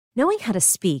Knowing how to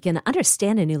speak and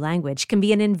understand a new language can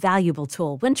be an invaluable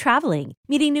tool when traveling,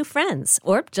 meeting new friends,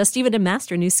 or just even to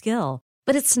master a new skill.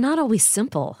 But it's not always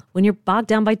simple when you're bogged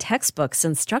down by textbooks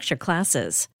and structured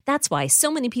classes. That's why so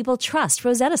many people trust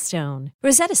Rosetta Stone.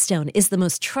 Rosetta Stone is the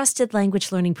most trusted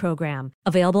language learning program,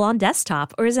 available on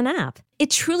desktop or as an app. It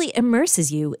truly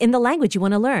immerses you in the language you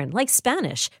want to learn, like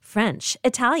Spanish, French,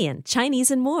 Italian,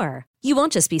 Chinese, and more. You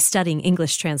won't just be studying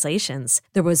English translations.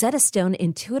 The Rosetta Stone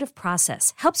intuitive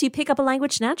process helps you pick up a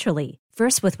language naturally,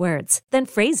 first with words, then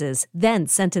phrases, then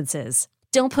sentences.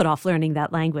 Don't put off learning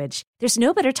that language. There's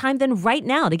no better time than right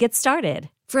now to get started.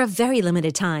 For a very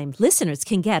limited time, listeners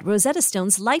can get Rosetta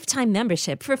Stone's lifetime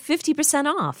membership for 50%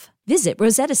 off. Visit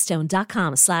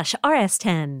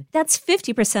rosettastone.com/rs10. That's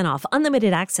 50% off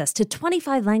unlimited access to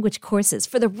 25 language courses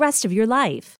for the rest of your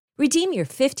life. Redeem your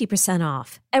 50%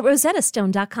 off at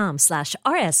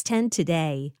rosettastone.com/rs10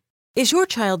 today. Is your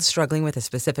child struggling with a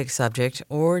specific subject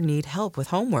or need help with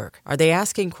homework? Are they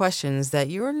asking questions that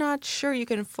you're not sure you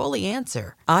can fully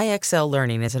answer? IXL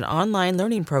Learning is an online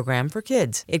learning program for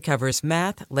kids. It covers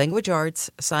math, language arts,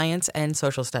 science, and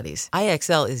social studies.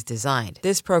 IXL is designed.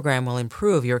 This program will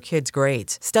improve your kids'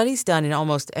 grades. Studies done in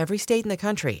almost every state in the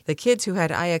country. The kids who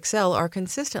had IXL are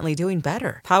consistently doing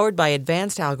better. Powered by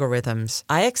advanced algorithms,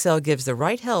 IXL gives the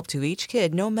right help to each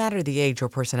kid no matter the age or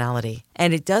personality.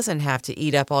 And it doesn't have to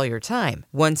eat up all your time.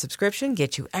 One subscription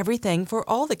gets you everything for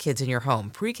all the kids in your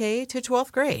home, pre-K to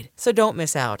 12th grade. So don't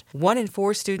miss out. 1 in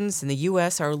 4 students in the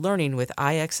U.S. are learning with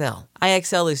IXL.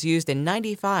 IXL is used in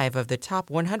 95 of the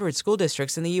top 100 school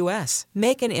districts in the U.S.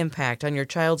 Make an impact on your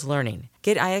child's learning.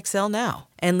 Get IXL now.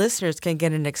 And listeners can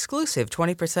get an exclusive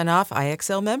 20% off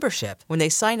IXL membership when they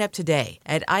sign up today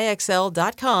at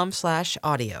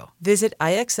IXL.com/audio. Visit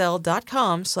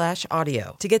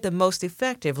IXL.com/audio to get the most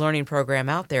effective learning program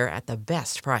out there at the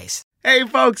best price. Hey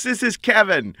folks, this is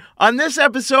Kevin. On this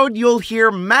episode, you'll hear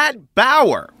Matt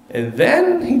Bauer. And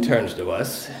then he turns to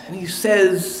us and he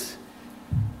says,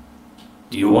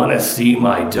 "Do you want to see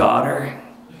my daughter?"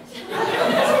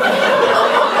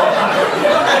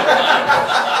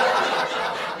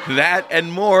 That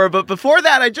and more, but before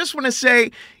that, I just want to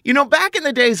say, back in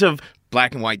the days of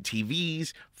black and white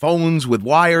TVs, phones with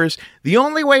wires, the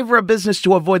only way for a business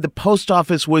to avoid the post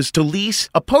office was to lease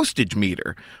a postage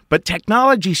meter. But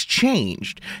technology's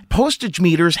changed. Postage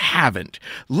meters haven't.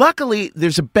 Luckily,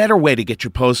 there's a better way to get your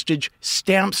postage,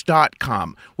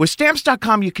 Stamps.com. With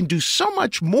Stamps.com, you can do so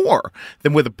much more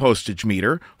than with a postage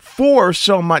meter for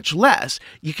so much less.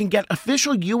 You can get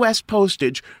official U.S.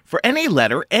 postage for any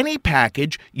letter, any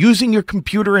package, using your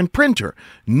computer and printer.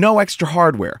 No extra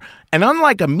hardware. And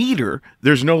unlike a meter,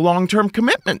 there's no long-term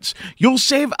commitments. You'll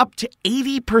save up to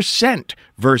 80%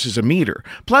 versus a meter.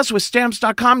 Plus, with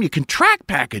Stamps.com, you can track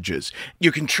packages,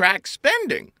 you can track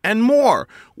spending, and more.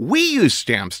 We use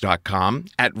Stamps.com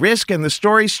at Risk and the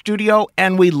Story Studio,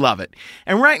 and we love it.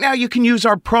 And right now, you can use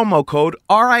our promo code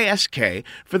RISK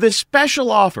for this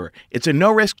special offer. It's a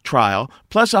no-risk trial,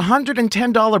 plus a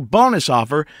 $110 bonus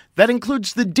offer that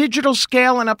includes the digital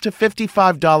scale and up to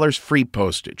 $55 free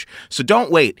postage. So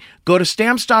don't wait. Go to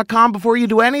Stamps.com before you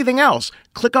do anything else.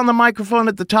 Click on the microphone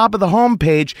at the top of the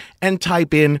homepage and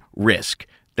type in RISK.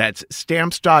 That's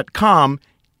Stamps.com.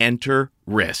 Enter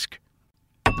RISK.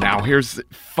 Now here's the...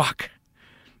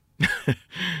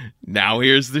 Now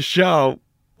here's the show.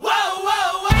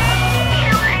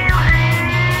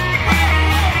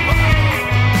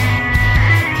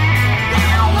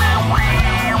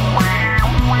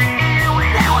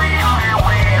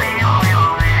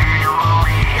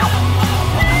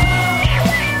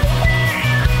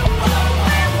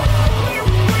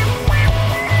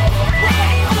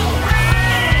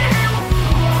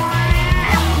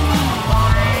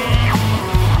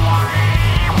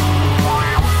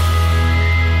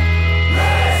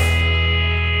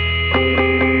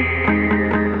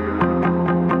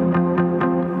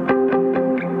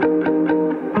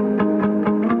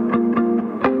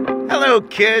 Hello,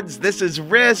 kids. This is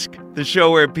Risk, the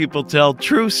show where people tell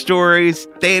true stories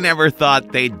they never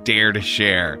thought they'd dare to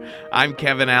share. I'm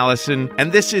Kevin Allison,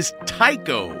 and this is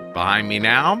Tycho behind me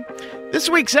now. This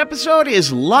week's episode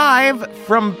is live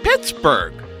from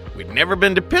Pittsburgh. We'd never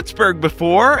been to Pittsburgh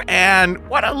before, and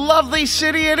what a lovely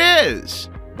city it is.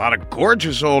 A lot of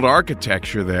gorgeous old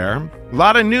architecture there. A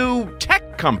lot of new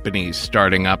tech companies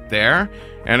starting up there.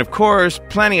 And of course,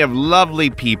 plenty of lovely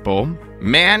people.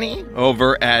 Manny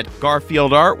over at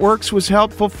Garfield Artworks was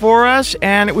helpful for us,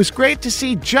 and it was great to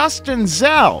see Justin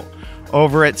Zell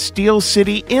over at Steel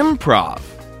City Improv.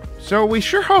 So we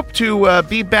sure hope to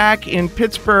be back in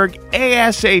Pittsburgh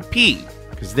ASAP,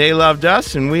 because they loved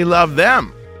us and we loved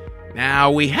them.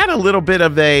 Now, we had a little bit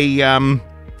of a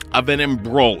of an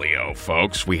imbroglio,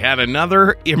 folks. We had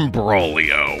another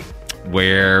imbroglio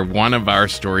where one of our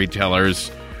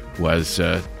storytellers was,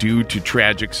 due to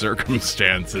tragic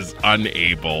circumstances,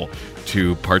 unable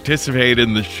to participate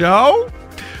in the show.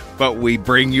 But we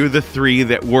bring you the three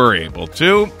that were able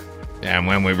to. And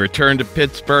when we return to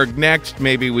Pittsburgh next,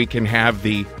 maybe we can have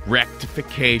the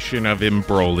rectification of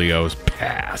imbroglios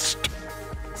past.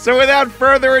 So without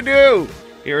further ado,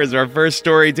 here is our first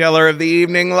storyteller of the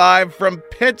evening, live from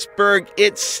Pittsburgh.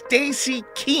 It's Stacy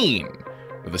Keene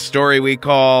with a story we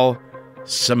call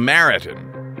Samaritan.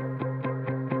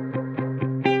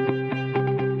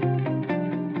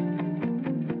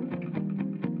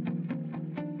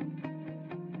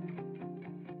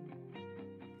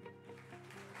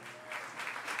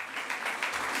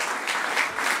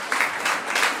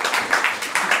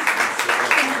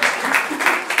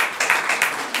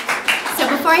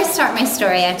 Before I start my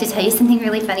story, I have to tell you something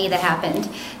really funny that happened.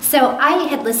 So I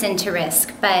had listened to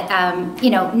Risk, but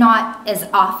not as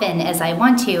often as I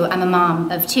want to. I'm a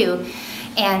mom of two,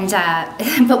 and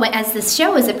as this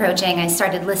show was approaching, I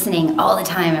started listening all the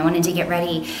time. I wanted to get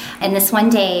ready, and this one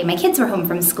day, my kids were home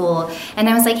from school, and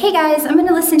I was like, "Hey guys, I'm going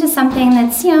to listen to something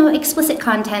that's explicit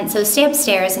content. So stay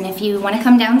upstairs, and if you want to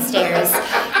come downstairs,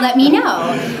 let me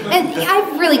know." And I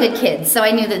have really good kids, so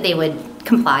I knew that they would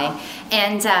comply.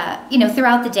 And,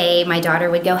 throughout the day, my daughter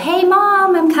would go, "Hey,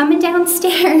 Mom, I'm coming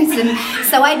downstairs." And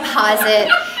so I'd pause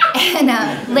it.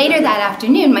 And later that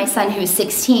afternoon, my son, who's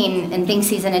 16 and thinks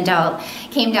he's an adult,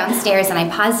 came downstairs and I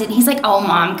paused it. And he's like, "Oh,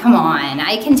 Mom, come on.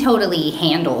 I can totally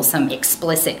handle some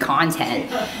explicit content."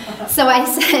 So I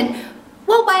said,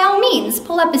 "Well, by all means,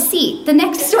 pull up a seat. The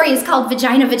next story is called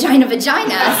Vagina, Vagina,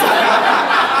 Vagina."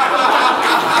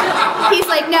 He's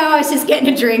like, "No, I was just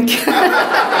getting a drink."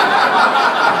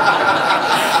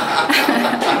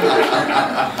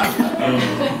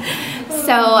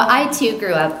 So I too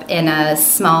grew up in a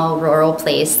small rural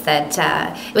place that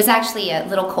it was actually a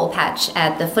little coal patch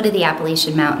at the foot of the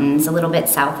Appalachian Mountains, a little bit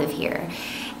south of here.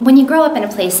 When you grow up in a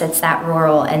place that's that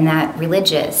rural and that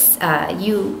religious,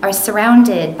 you are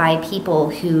surrounded by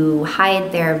people who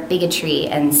hide their bigotry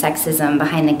and sexism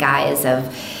behind the guise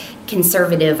of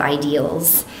conservative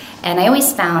ideals. And I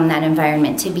always found that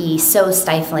environment to be so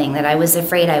stifling that I was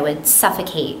afraid I would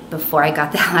suffocate before I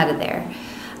got the hell out of there.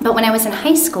 But when I was in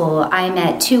high school, I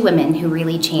met two women who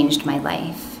really changed my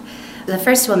life. The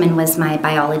first woman was my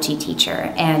biology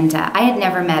teacher, and I had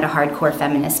never met a hardcore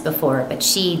feminist before, but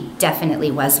she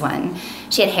definitely was one.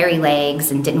 She had hairy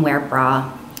legs and didn't wear a bra,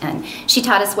 and she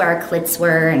taught us where our clits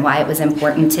were and why it was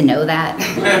important to know that.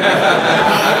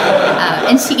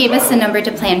 And she gave us a number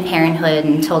to Planned Parenthood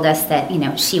and told us that,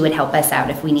 she would help us out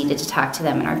if we needed to talk to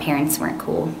them and our parents weren't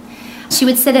cool. She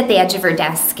would sit at the edge of her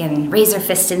desk and raise her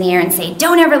fist in the air and say,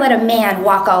 "Don't ever let a man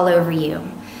walk all over you."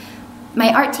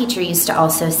 My art teacher used to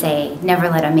also say, "Never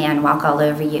let a man walk all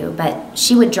over you," but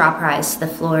she would drop her eyes to the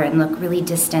floor and look really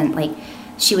distant, like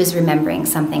she was remembering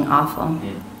something awful.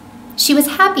 She was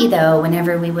happy, though,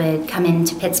 whenever we would come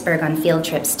into Pittsburgh on field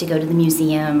trips to go to the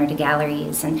museum or to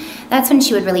galleries, and that's when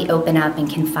she would really open up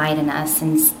and confide in us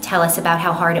and tell us about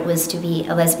how hard it was to be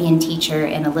a lesbian teacher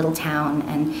in a little town,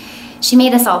 and she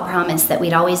made us all promise that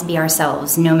we'd always be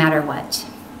ourselves, no matter what.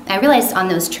 I realized on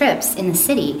those trips in the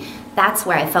city, that's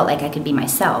where I felt like I could be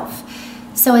myself.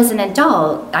 So as an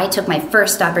adult, I took my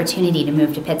first opportunity to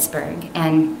move to Pittsburgh,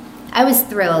 and I was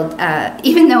thrilled.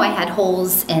 Even though I had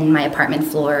holes in my apartment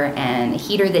floor and a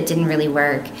heater that didn't really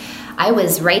work, I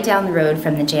was right down the road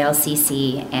from the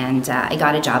JLCC, and I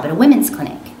got a job at a women's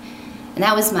clinic. And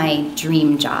that was my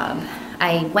dream job.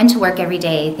 I went to work every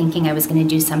day thinking I was going to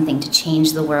do something to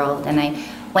change the world, and I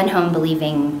went home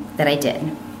believing that I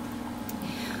did.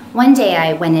 One day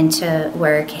I went into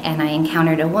work and I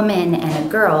encountered a woman and a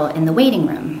girl in the waiting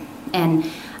room. And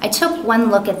I took one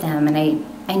look at them and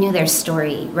I knew their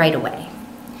story right away.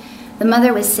 The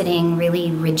mother was sitting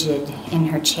really rigid in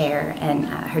her chair and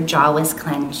her jaw was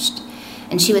clenched.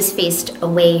 And she was faced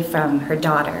away from her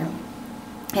daughter.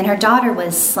 And her daughter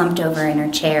was slumped over in her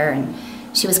chair and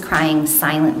she was crying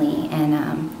silently,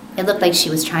 and it looked like she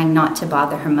was trying not to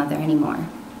bother her mother anymore.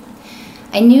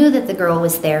 I knew that the girl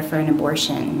was there for an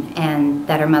abortion and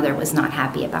that her mother was not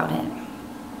happy about it.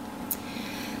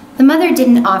 The mother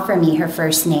didn't offer me her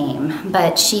first name,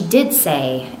 but she did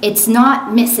say, "It's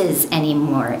not Mrs.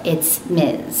 anymore, it's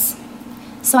Ms."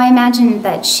 So I imagined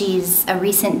that she's a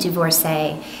recent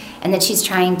divorcee and that she's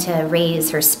trying to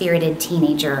raise her spirited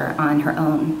teenager on her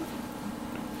own.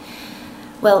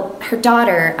 Well, her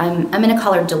daughter, I'm going to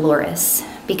call her Dolores,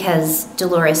 because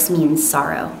Dolores means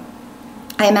sorrow.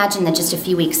 I imagine that just a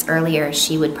few weeks earlier,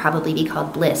 she would probably be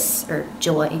called Bliss or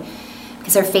Joy.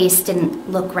 because her face didn't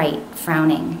look right,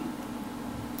 frowning.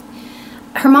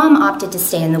 Her mom opted to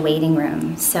stay in the waiting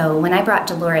room, so when I brought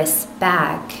Dolores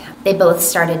back, they both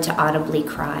started to audibly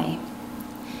cry.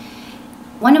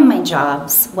 One of my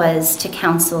jobs was to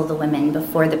counsel the women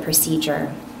before the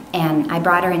procedure, and I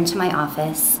brought her into my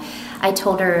office. I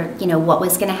told her, what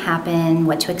was going to happen,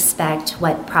 what to expect,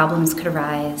 what problems could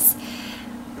arise.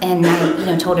 And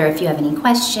I, told her, if you have any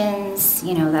questions,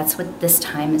 that's what this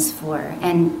time is for.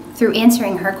 And through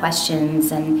answering her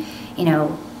questions and,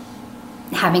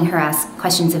 having her ask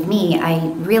questions of me, I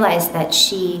realized that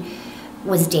she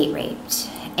was date raped.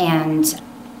 And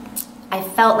I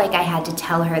felt like I had to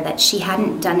tell her that she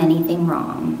hadn't done anything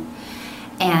wrong,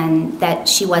 and that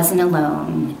she wasn't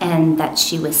alone, and that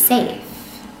she was safe.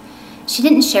 She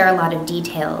didn't share a lot of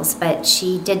details, but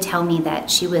she did tell me that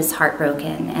she was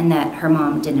heartbroken and that her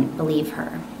mom didn't believe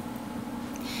her.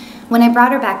 When I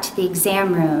brought her back to the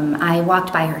exam room, I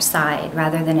walked by her side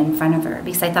rather than in front of her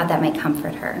because I thought that might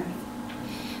comfort her.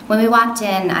 When we walked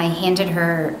in, I handed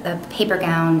her a paper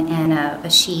gown and a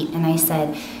sheet, and I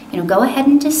said, go ahead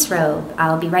and disrobe.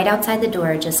 I'll be right outside the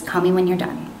door. Just call me when you're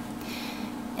done.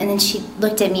 And then she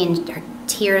looked at me, and her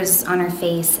tears on her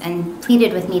face, and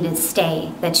pleaded with me to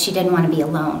stay, that she didn't want to be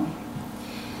alone.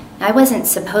 I wasn't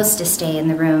supposed to stay in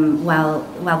the room while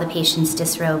the patients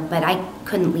disrobed, but I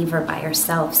couldn't leave her by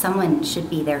herself. Someone should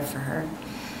be there for her.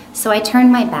 So I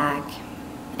turned my back,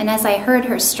 and as I heard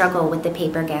her struggle with the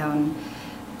paper gown,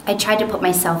 I tried to put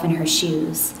myself in her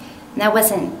shoes. And that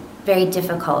wasn't very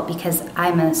difficult because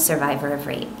I'm a survivor of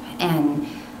rape, and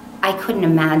I couldn't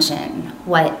imagine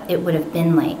what it would have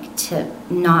been like to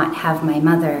not have my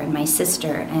mother and my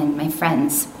sister and my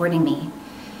friends supporting me.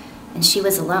 And she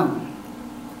was alone.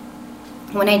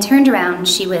 When I turned around,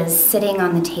 she was sitting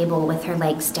on the table with her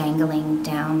legs dangling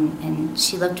down, and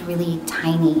she looked really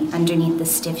tiny underneath the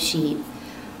stiff sheet.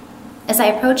 As I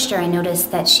approached her, I noticed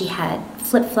that she had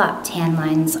flip-flop tan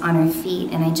lines on her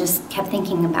feet, and I just kept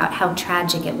thinking about how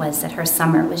tragic it was that her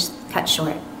summer was cut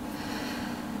short.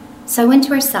 So I went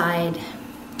to her side,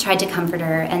 tried to comfort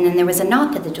her, and then there was a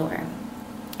knock at the door.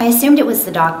 I assumed it was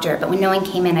the doctor, but when no one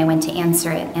came in, I went to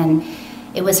answer it, and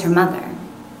it was her mother.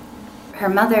 Her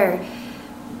mother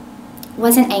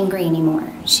wasn't angry anymore.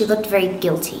 She looked very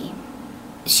guilty.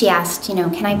 She asked,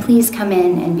 can I please come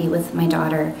in and be with my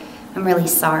daughter? I'm really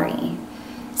sorry.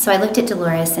 So I looked at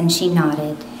Dolores, and she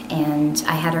nodded, and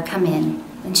I had her come in,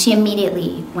 and she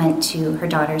immediately went to her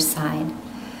daughter's side.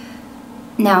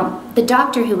 Now, the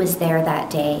doctor who was there that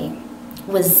day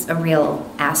was a real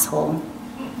asshole.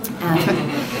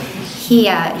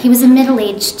 He was a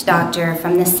middle-aged doctor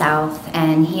from the South,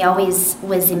 and he always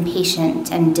was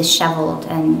impatient and disheveled,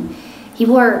 and he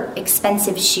wore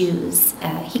expensive shoes.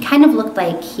 He kind of looked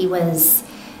like he was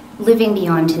living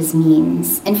beyond his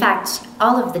means. In fact,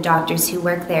 all of the doctors who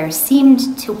worked there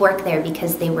seemed to work there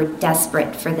because they were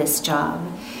desperate for this job.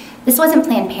 This wasn't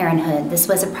Planned Parenthood. This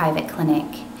was a private clinic.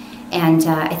 And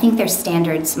I think their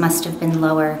standards must have been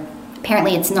lower.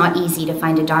 Apparently, it's not easy to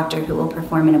find a doctor who will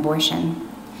perform an abortion.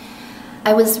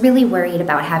 I was really worried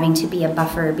about having to be a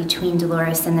buffer between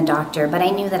Dolores and the doctor, but I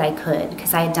knew that I could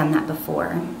because I had done that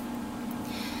before.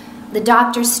 The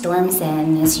doctor storms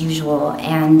in, as usual,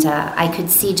 and I could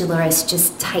see Dolores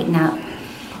just tighten up.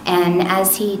 And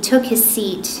as he took his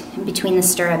seat between the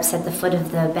stirrups at the foot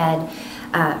of the bed,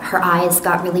 her eyes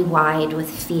got really wide with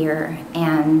fear,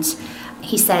 and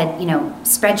he said,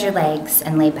 spread your legs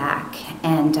and lay back.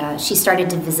 And she started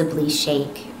to visibly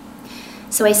shake.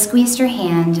 So I squeezed her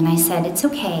hand and I said, it's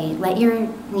okay, let your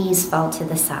knees fall to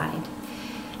the side.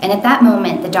 And at that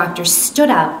moment, the doctor stood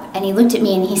up and he looked at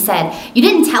me and he said, you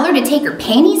didn't tell her to take her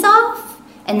panties off?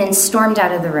 And then stormed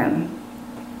out of the room.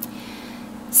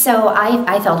 So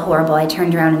I felt horrible. I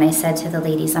turned around and I said to the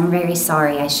ladies, I'm very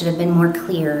sorry, I should have been more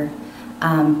clear.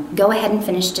 Go ahead and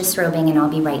finish disrobing and I'll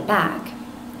be right back.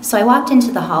 So I walked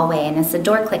into the hallway, and as the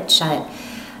door clicked shut,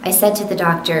 I said to the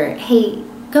doctor, hey,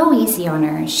 go easy on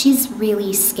her. She's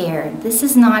really scared. This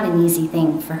is not an easy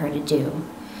thing for her to do.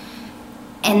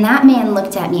 And that man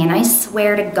looked at me, and I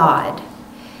swear to God,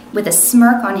 with a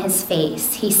smirk on his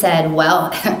face, he said,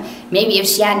 well, maybe if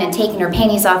she hadn't taken her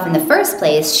panties off in the first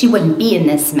place, she wouldn't be in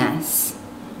this mess.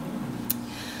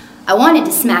 I wanted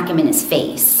to smack him in his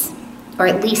face, or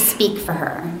at least speak for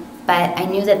her. But I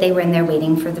knew that they were in there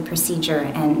waiting for the procedure,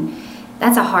 and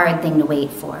that's a hard thing to wait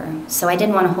for, so I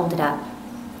didn't want to hold it up.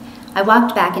 I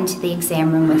walked back into the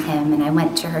exam room with him, and I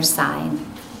went to her side.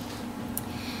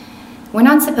 We're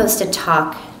not supposed to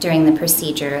talk during the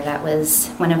procedure. That was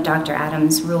one of Dr.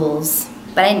 Adams' rules,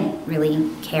 but I didn't really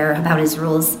care about his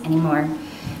rules anymore.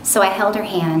 So I held her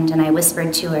hand, and I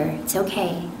whispered to her, it's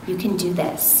okay, you can do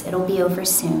this. It'll be over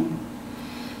soon.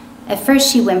 At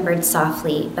first she whimpered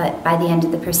softly, but by the end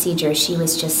of the procedure she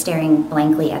was just staring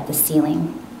blankly at the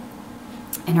ceiling.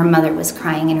 And her mother was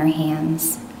crying in her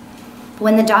hands. But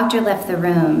when the doctor left the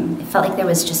room, it felt like there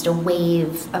was just a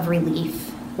wave of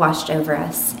relief washed over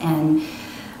us. And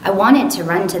I wanted to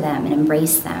run to them and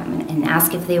embrace them and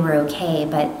ask if they were okay,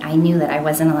 but I knew that I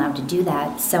wasn't allowed to do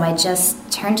that. So I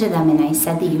just turned to them and I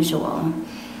said the usual.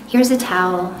 Here's a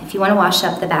towel. If you want to wash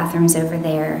up, the bathroom's over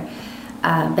there.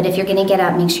 But if you're going to get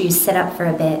up, make sure you sit up for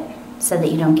a bit so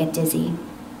that you don't get dizzy.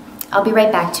 I'll be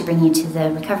right back to bring you to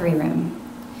the recovery room.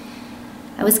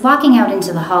 I was walking out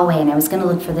into the hallway and I was going to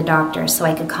look for the doctor so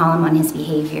I could call him on his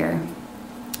behavior.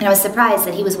 And I was surprised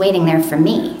that he was waiting there for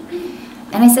me.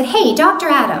 And I said, "Hey, Dr.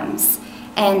 Adams."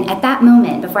 And at that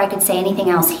moment, before I could say anything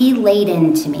else, he laid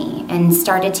into me and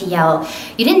started to yell,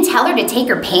 "You didn't tell her to take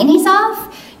her panties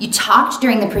off? You talked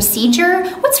during the procedure?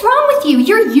 What's wrong with you?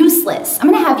 You're useless. I'm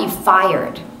gonna have you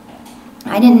fired."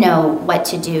 I didn't know what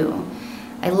to do.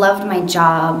 I loved my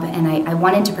job and I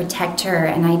wanted to protect her,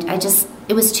 and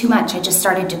it was too much. I just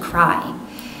started to cry.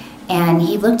 And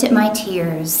he looked at my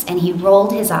tears and he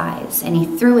rolled his eyes and he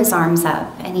threw his arms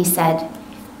up and he said,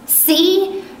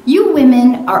 "See, you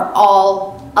women are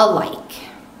all alike."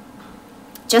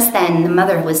 Just then, the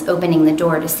mother was opening the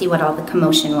door to see what all the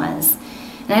commotion was.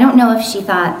 And I don't know if she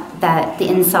thought that the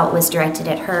insult was directed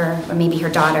at her or maybe her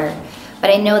daughter, but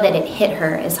I know that it hit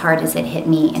her as hard as it hit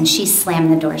me, and she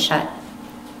slammed the door shut.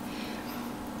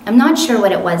 I'm not sure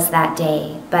what it was that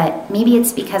day, but maybe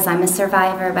it's because I'm a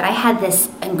survivor, but I had this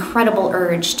incredible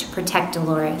urge to protect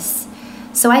Dolores.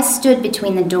 So I stood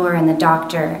between the door and the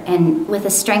doctor, and with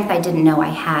a strength I didn't know I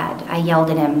had, I yelled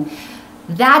at him,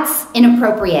 "That's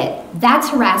inappropriate. That's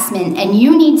harassment, and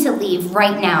you need to leave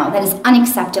right now. That is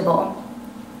unacceptable."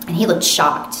 And he looked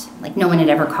shocked, like no one had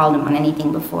ever called him on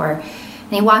anything before.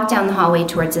 And he walked down the hallway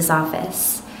towards his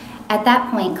office. At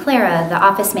that point, Clara, the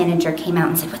office manager, came out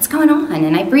and said, "What's going on?"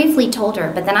 And I briefly told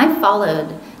her, but then I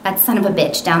followed that son of a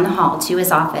bitch down the hall to his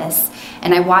office,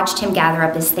 and I watched him gather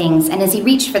up his things. And as he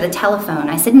reached for the telephone,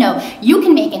 I said, "No, you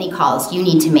can make any calls you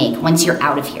need to make once you're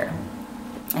out of here."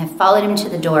 I followed him to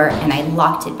the door, and I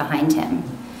locked it behind him.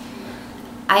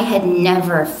 I had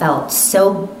never felt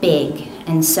so big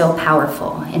and so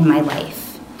powerful in my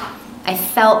life. I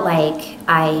felt like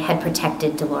I had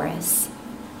protected Dolores.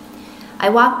 I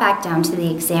walked back down to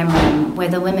the exam room where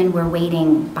the women were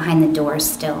waiting behind the door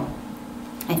still.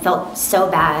 I felt so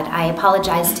bad. I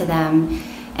apologized to them,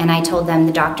 and I told them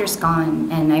the doctor's gone,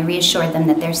 and I reassured them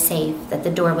that they're safe, that the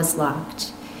door was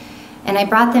locked. And I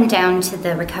brought them down to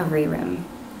the recovery room.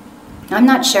 I'm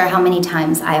not sure how many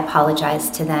times I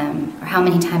apologized to them or how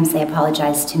many times they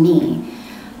apologized to me,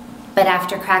 but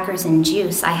after crackers and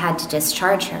juice, I had to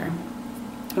discharge her.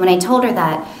 When I told her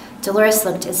that, Dolores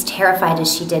looked as terrified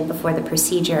as she did before the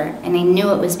procedure, and I knew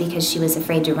it was because she was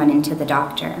afraid to run into the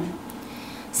doctor.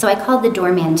 So I called the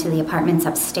doorman to the apartments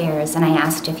upstairs, and I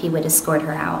asked if he would escort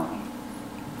her out.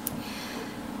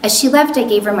 As she left, I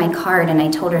gave her my card, and I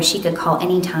told her she could call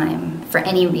anytime, for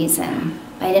any reason.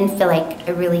 But I didn't feel like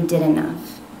I really did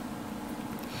enough.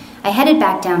 I headed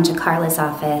back down to Carla's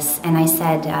office, and I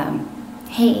said,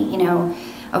 "Hey,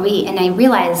 and I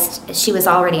realized she was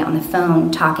already on the phone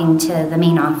talking to the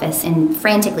main office and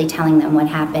frantically telling them what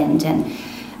happened and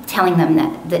telling them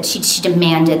that she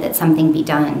demanded that something be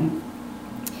done.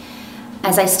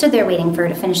 As I stood there waiting for her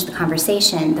to finish the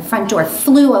conversation, the front door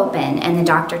flew open and the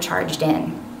doctor charged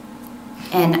in.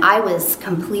 And I was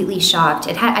completely shocked.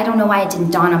 I don't know why it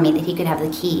didn't dawn on me that he could have the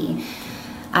key.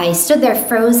 I stood there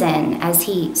frozen as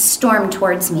he stormed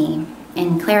towards me,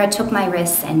 and Clara took my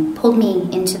wrists and pulled me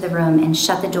into the room and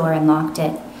shut the door and locked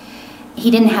it.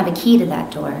 He didn't have a key to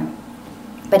that door,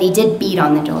 but he did beat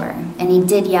on the door, and he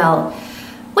did yell,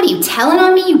 "What are you telling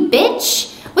on me, you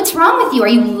bitch? What's wrong with you? Are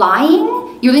you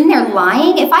lying? You're in there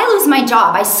lying? If I lose my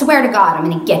job, I swear to God, I'm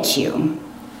gonna get you."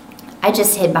 I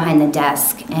just hid behind the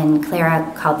desk, and Clara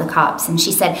called the cops, and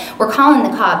she said, "We're calling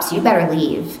the cops, you better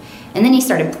leave." And then he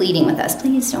started pleading with us,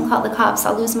 "Please don't call the cops,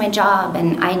 I'll lose my job."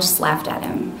 And I just laughed at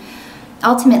him.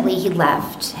 Ultimately, he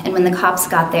left, and when the cops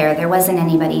got there, there wasn't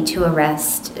anybody to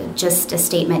arrest, just a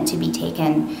statement to be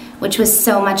taken, which was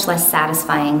so much less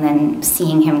satisfying than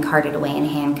seeing him carted away in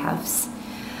handcuffs.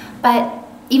 But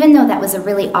even though that was a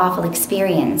really awful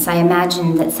experience, I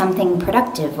imagined that something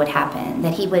productive would happen,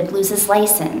 that he would lose his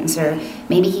license, or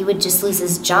maybe he would just lose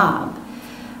his job.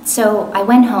 So I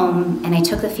went home and I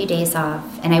took a few days off,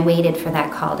 and I waited for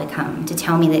that call to come to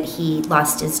tell me that he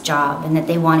lost his job and that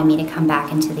they wanted me to come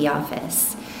back into the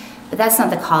office. But that's not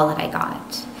the call that I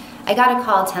got. I got a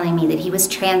call telling me that he was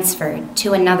transferred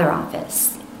to another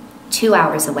office 2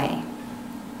 hours away.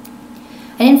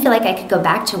 I didn't feel like I could go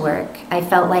back to work. I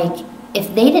felt like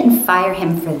if they didn't fire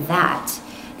him for that,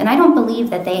 then I don't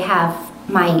believe that they have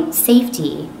my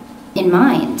safety in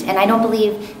mind, and I don't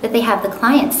believe that they have the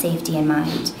client's safety in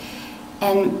mind.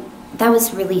 And that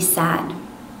was really sad.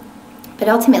 But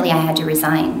ultimately I had to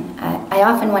resign. I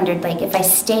often wondered, like, if I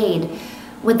stayed,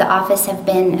 would the office have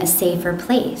been a safer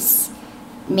place?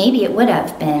 Maybe it would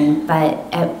have been, but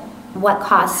at what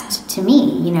cost to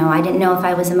me? You know, I didn't know if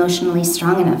I was emotionally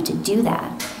strong enough to do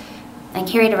that. I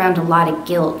carried around a lot of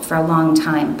guilt for a long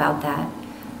time about that.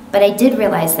 But I did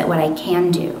realize that what I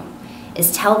can do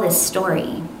is tell this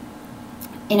story.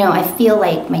 You know, I feel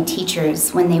like my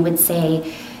teachers, when they would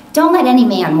say, don't let any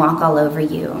man walk all over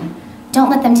you. Don't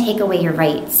let them take away your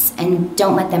rights, and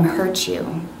don't let them hurt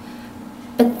you.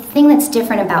 But the thing that's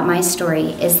different about my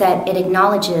story is that it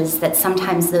acknowledges that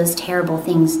sometimes those terrible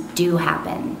things do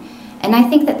happen. And I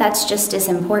think that that's just as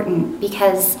important,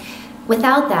 because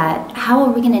without that, how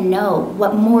are we going to know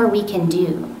what more we can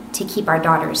do to keep our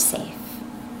daughters safe?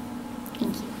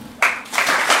 Thank you.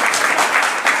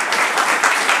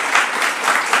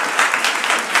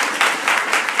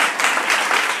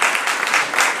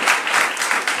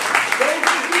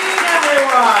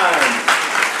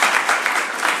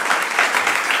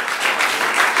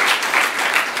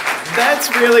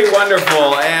 That's really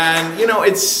wonderful, and you know,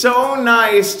 it's so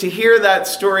nice to hear that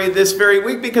story this very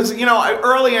week, because you know,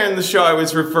 earlier in the show I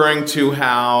was referring to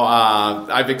how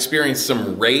I've experienced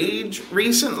some rage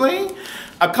recently.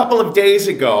 A couple of days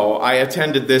ago I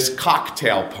attended this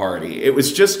cocktail party. It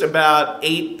was just about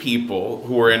 8 people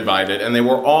who were invited, and they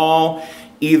were all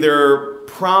either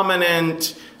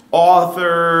prominent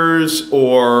authors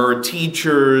or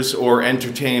teachers or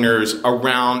entertainers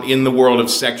around in the world of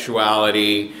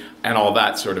sexuality and all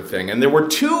that sort of thing. And there were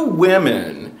 2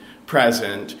 women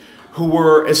present who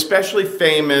were especially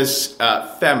famous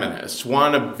feminists.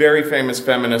 One, a very famous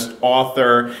feminist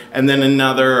author, and then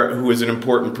another who was an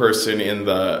important person in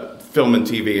the film and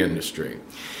TV industry.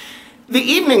 The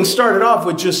evening started off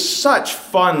with just such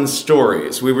fun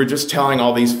stories. We were just telling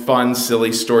all these fun,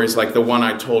 silly stories like the one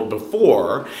I told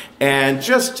before, and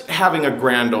just having a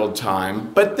grand old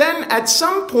time. But then at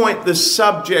some point, the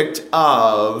subject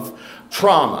of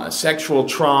trauma, sexual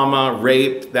trauma,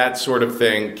 rape, that sort of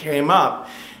thing came up.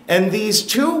 And these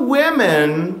 2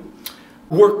 women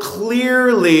were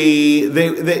clearly,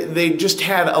 they just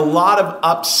had a lot of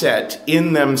upset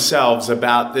in themselves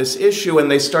about this issue, and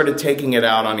they started taking it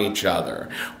out on each other.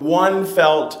 One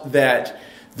felt that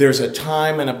there's a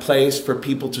time and a place for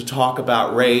people to talk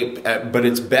about rape, but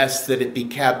it's best that it be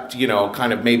kept, you know,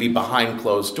 kind of maybe behind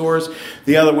closed doors.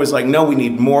 The other was like, no, we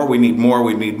need more, we need more,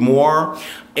 we need more.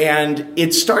 And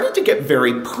it started to get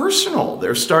very personal.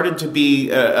 There started to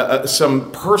be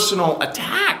some personal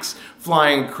attacks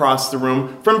flying across the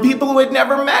room from people who had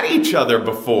never met each other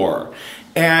before.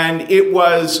 And it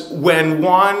was when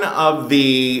one of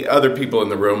the other people in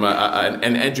the room,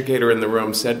 an educator in the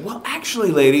room, said, well,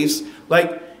 actually, ladies,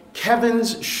 like,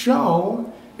 Kevin's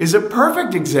show is a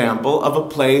perfect example of a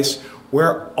place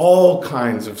where all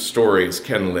kinds of stories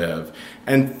can live.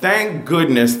 And thank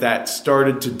goodness that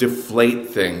started to deflate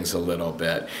things a little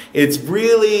bit. It's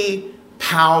really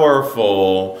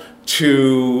powerful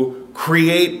to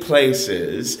create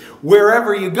places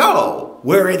wherever you go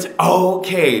where it's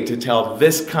okay to tell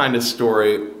this kind of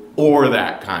story or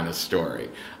that kind of story.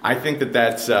 I think that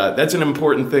that's an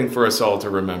important thing for us all to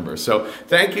remember. So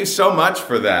thank you so much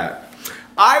for that.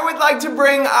 I would like to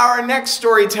bring our next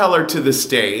storyteller to the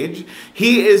stage.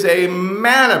 He is a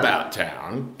man about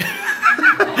town.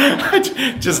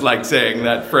 I just like saying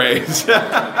that phrase.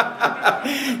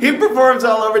 He performs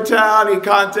all over town. He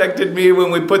contacted me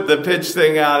when we put the pitch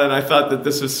thing out, and I thought that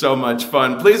this was so much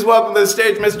fun. Please welcome to the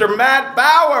stage Mr. Matt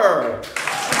Bauer.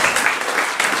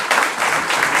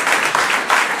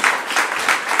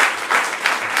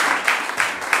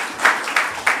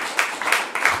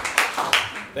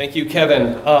 Thank you,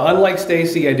 Kevin. Unlike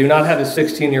Stacy, I do not have a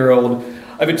 16-year-old.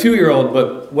 I have a 2-year-old,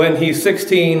 but when he's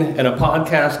 16 and a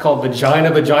podcast called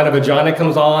Vagina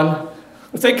comes on,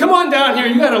 I say, come on down here,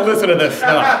 you gotta listen to this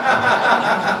stuff.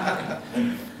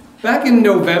 Back in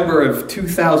November of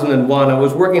 2001, I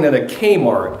was working at a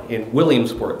Kmart in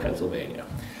Williamsport, Pennsylvania.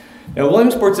 Now,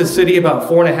 Williamsport's a city about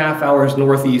 4.5 hours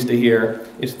northeast of here.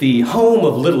 It's the home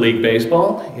of Little League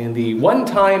Baseball and the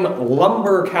one-time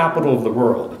lumber capital of the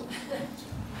world.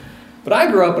 But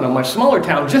I grew up in a much smaller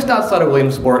town just outside of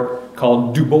Williamsport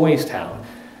called Du Bois Town.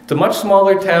 It's a much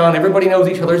smaller town. Everybody knows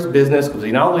each other's business because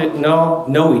they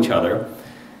know each other.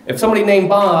 If somebody named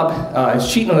Bob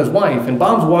is cheating on his wife and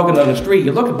Bob's walking down the street,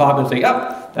 you look at Bob and say,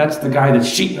 "Yep, that's the guy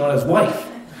that's cheating on his wife."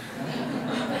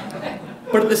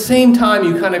 But at the same time,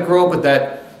 you kind of grow up with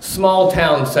that small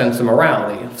town sense of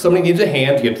morality. If somebody needs a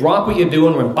hand, you drop what you're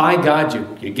doing, and by God,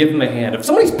 you give them a hand. If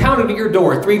somebody's pounding at your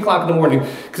door at 3 o'clock in the morning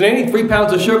because they need 3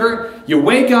 pounds of sugar, you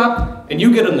wake up and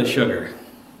you get them the sugar.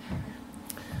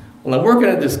 Well, I'm working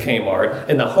at this Kmart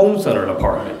in the home center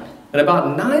department, and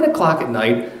about 9 o'clock at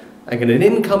night, I get an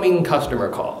incoming customer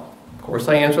call. Of course,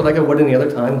 I answer like I would any other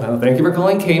time. "Oh, thank you for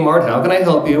calling Kmart. How can I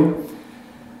help you?"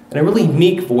 And a really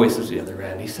meek voice is the other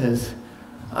end. He says,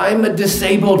 "I'm a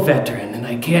disabled veteran and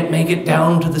I can't make it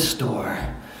down to the store,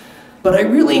 but I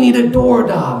really need a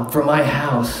doorknob for my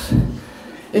house.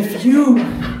 If you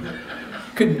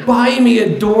could buy me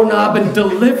a doorknob and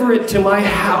deliver it to my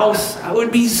house, I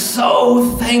would be so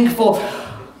thankful.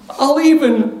 I'll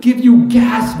even give you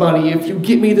gas money if you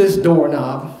get me this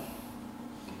doorknob."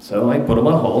 So I put him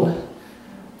on hold.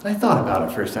 I thought about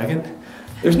it for a second.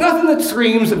 There's nothing that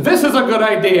screams, "This is a good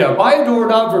idea. Buy a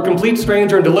doorknob for a complete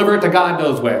stranger and deliver it to God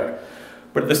knows where."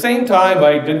 But at the same time,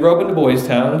 I did grow up in Boys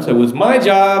Town, so it was my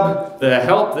job to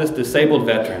help this disabled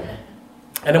veteran.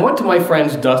 And I went to my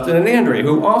friends Dustin and Andrea,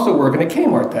 who also working at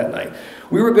Kmart that night.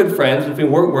 We were good friends. If we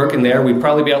weren't working there, we'd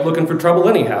probably be out looking for trouble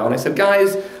anyhow. And I said,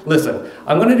 "Guys, listen,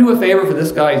 I'm going to do a favor for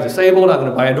this guy. He's disabled. I'm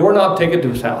going to buy a doorknob, take it to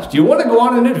his house. Do you want to go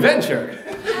on an adventure?"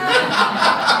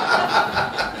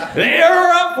 They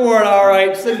were up for it, all right.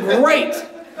 I said, "Great."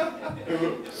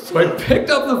 So I picked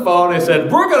up the phone. I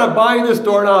said, "We're going to buy this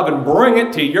doorknob and bring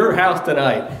it to your house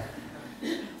tonight."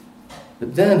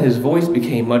 But then his voice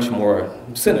became much more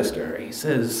sinister. He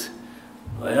says,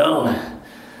 "Well,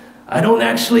 I don't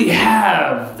actually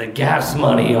have the gas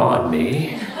money on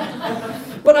me,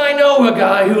 but I know a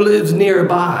guy who lives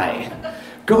nearby.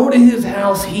 Go to his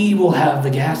house, he will have the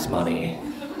gas money."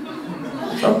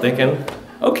 So I'm thinking,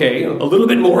 okay, a little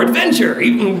bit more adventure,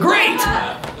 even great.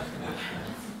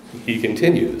 He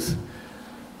continues,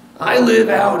 "I live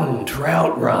out in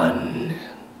Trout Run."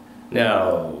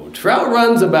 Now, Trout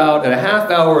Run's about a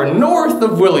half hour north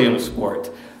of Williamsport.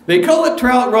 They call it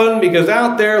Trout Run because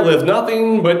out there lives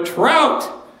nothing but trout.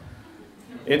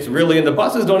 It's really, and the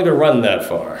buses don't even run that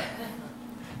far.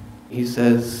 He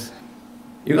says,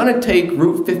 "You're going to take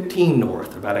Route 15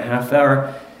 north, about a half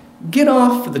hour. Get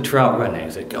off for the Trout Run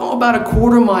exit. Go about a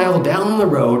quarter mile down the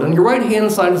road. On your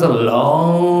right-hand side is a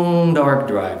long, dark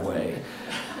driveway."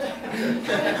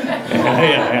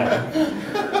 Yeah.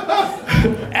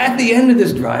 "At the end of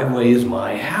this driveway is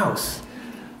my house.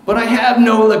 But I have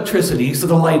no electricity, so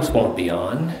the lights won't be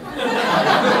on.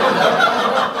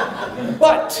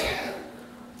 But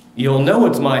you'll know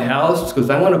it's my house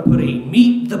because I'm going to put a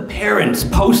Meet the Parents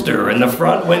poster in the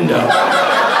front window."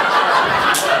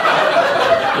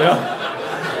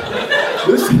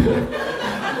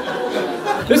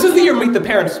 This is the year Meet the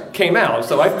Parents came out,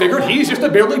 so I figured he's just a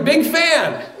really big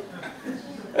fan.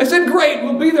 I said, "Great,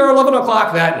 we'll be there 11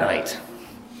 o'clock that night."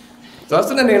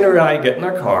 Dustin and Andrew and I get in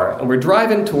our car, and we're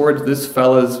driving towards this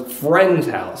fella's friend's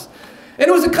house. And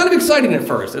it was kind of exciting at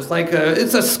first. It's like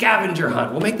it's a scavenger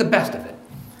hunt. We'll make the best of it.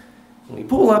 And we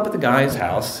pull up at the guy's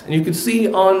house, and you can see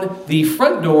on the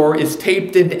front door is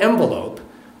taped an envelope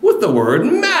with the word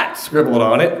 "Matt" scribbled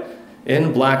on it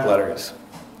in black letters.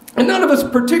 And none of us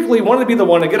particularly wanted to be the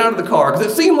one to get out of the car because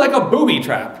it seemed like a booby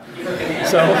trap.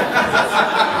 So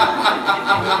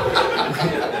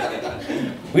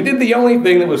we did the only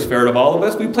thing that was fair to all of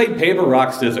us. We played paper,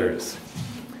 rock, scissors.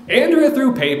 Andrea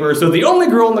threw paper, so the only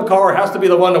girl in the car has to be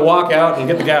the one to walk out and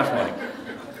get the gas money.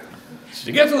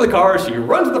 She gets to the car, she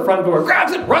runs to the front door,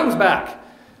 grabs it, runs back.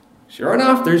 Sure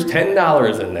enough, there's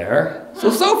 $10 in there.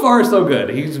 So far, so good.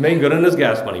 He's made good on his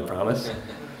gas money promise.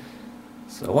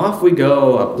 So off we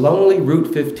go up lonely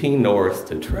Route 15 north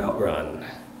to Trout Run.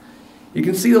 You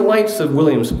can see the lights of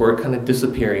Williamsport kind of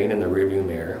disappearing in the rearview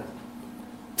mirror.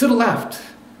 To the left,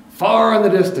 far in the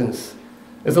distance,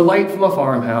 is a light from a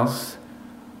farmhouse.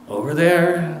 Over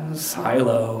there, a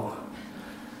silo.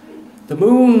 The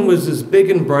moon was as big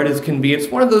and bright as can be.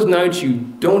 It's one of those nights you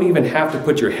don't even have to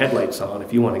put your headlights on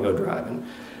if you want to go driving.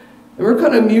 And we're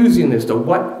kind of musing as to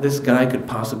what this guy could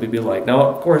possibly be like. Now,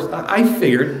 of course, I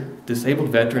figured disabled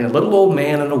veteran, a little old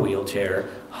man in a wheelchair,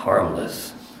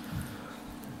 harmless.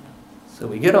 So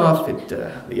we get off at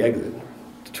the exit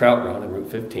to Trout Run on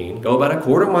Route 15, go about a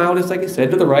quarter mile, just like I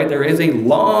said, to the right. There is a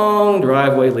long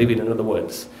driveway leading into the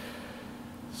woods.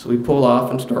 So we pull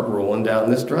off and start rolling down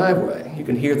this driveway. You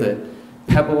can hear the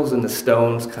pebbles and the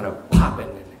stones kind of popping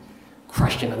and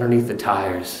crushing underneath the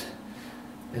tires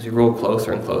as we roll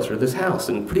closer and closer to this house.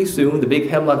 And pretty soon the big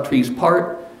hemlock trees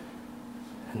part,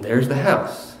 and there's the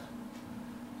house.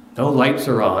 No lights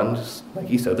are on, just like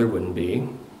he said there wouldn't be.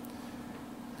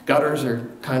 Gutters are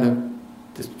kind of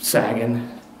just sagging.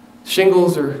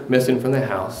 Shingles are missing from the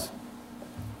house.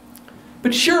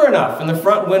 But sure enough, in the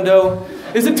front window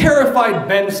is a terrified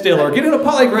Ben Stiller getting a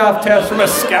polygraph test from a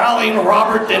scowling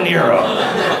Robert De Niro.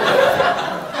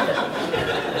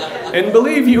 And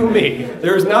believe you me,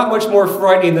 there's not much more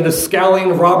frightening than a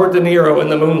scowling Robert De Niro in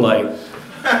the moonlight.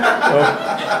 So,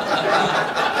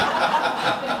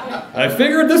 I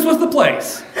figured this was the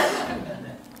place.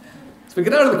 So we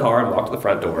get out of the car and walk to the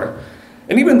front door.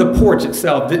 And even the porch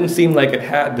itself didn't seem like it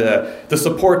had the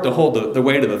support to hold the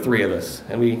weight of the three of us.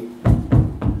 And we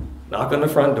knock on the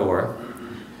front door,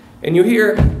 and you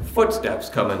hear footsteps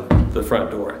coming to the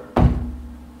front door.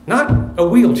 Not a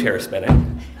wheelchair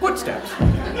spinning, footsteps.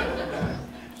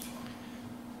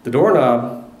 The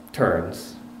doorknob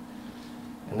turns,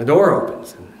 and the door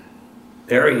opens, and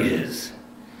there he is.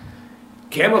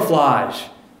 Camouflage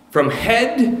from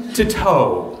head to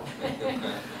toe.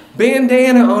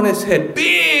 Bandana on his head,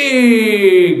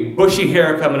 big bushy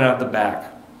hair coming out the back.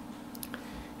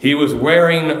 He was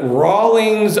wearing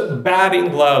Rawlings batting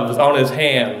gloves on his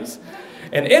hands.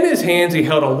 And in his hands he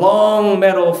held a long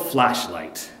metal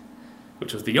flashlight,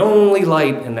 which was the only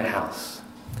light in the house.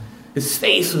 His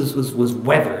face was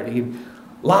weathered. He had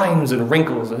lines and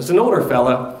wrinkles. And it's an older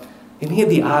fella, and he had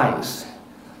the eyes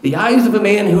of a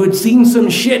man who had seen some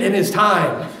shit in his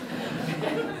time.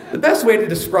 The best way to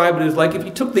describe it is like if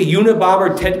you took the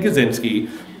Unabomber Ted Kaczynski,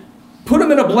 put him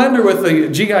in a blender with a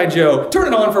G.I. Joe, turn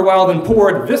it on for a while, then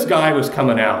poured, this guy was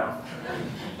coming out.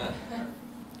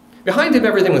 Behind him,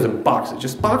 everything was in boxes,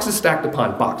 just boxes stacked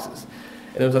upon boxes.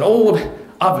 And there was an old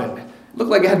oven. It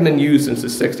looked like it hadn't been used since the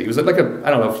 60s. It was like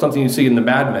something you see in the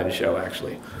Mad Men show,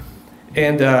 actually.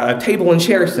 And a table and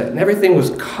chair set, and everything was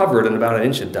covered in about an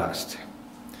inch of dust.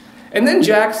 And then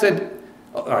Jack said,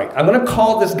 all right, I'm going to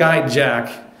call this guy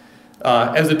Jack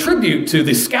as a tribute to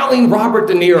the scowling Robert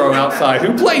De Niro outside,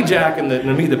 who played Jack in the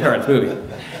Meet the Parents movie.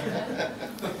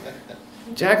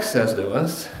 Jack says to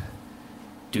us,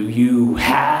 do you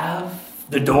have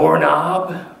the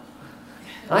doorknob?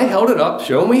 I held it up,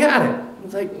 showing we had it. I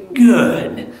was like,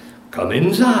 good, come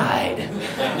inside.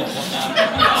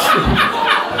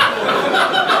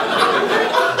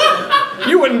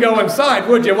 You wouldn't go inside,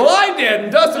 would you? Well, I did,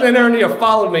 and Dustin and Ernie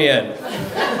followed me in.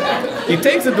 He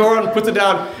takes the door and puts it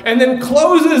down, and then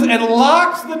closes and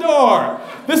locks the door.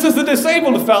 This is the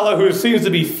disabled fellow who seems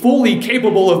to be fully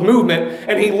capable of movement,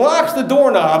 and he locks the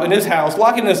doorknob in his house,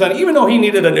 locking this on, even though he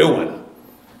needed a new one.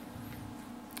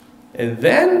 And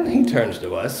then he turns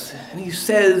to us, and he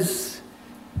says,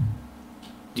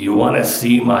 do you want to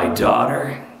see my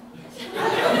daughter?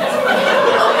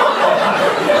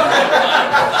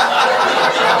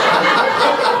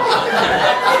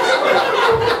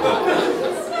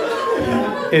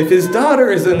 If his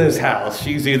daughter is in his house,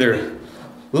 she's either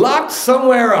locked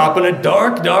somewhere up in a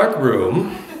dark, dark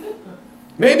room.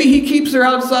 Maybe he keeps her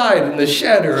outside in the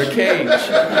shed or a cage.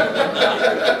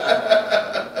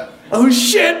 Oh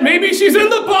shit, maybe she's in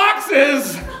the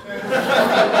boxes!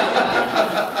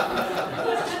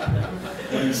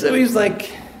 So he's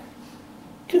like,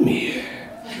 come here.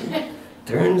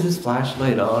 Turns his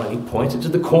flashlight on and he points it to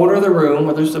the corner of the room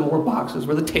where there's some more boxes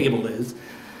where the table is.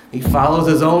 He follows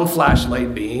his own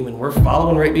flashlight beam, and we're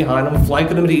following right behind him,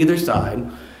 flanking him to either side.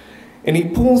 And he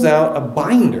pulls out a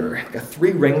binder, like a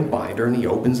 3-ring binder, and he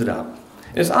opens it up.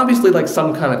 And it's obviously like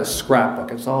some kind of a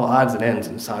scrapbook. It's all odds and ends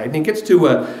inside. And he gets to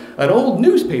an old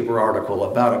newspaper article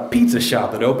about a pizza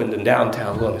shop that opened in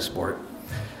downtown Williamsport.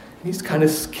 And he's kind of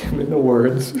skimming the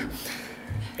words.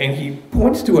 And he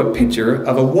points to a picture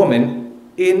of a woman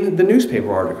in the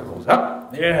newspaper article. He goes, oh,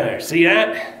 there, see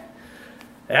that?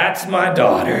 That's my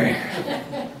daughter.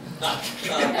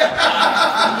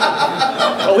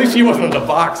 At least she wasn't in the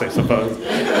box, I suppose.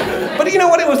 But you know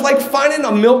what? It was like finding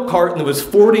a milk carton that was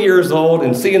 40 years old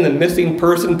and seeing the missing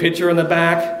person picture in the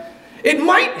back. It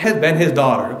might have been his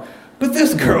daughter, but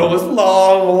this girl was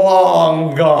long,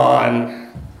 long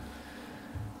gone.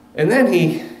 And then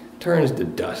he turns to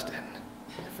Dustin,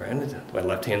 my friend, to my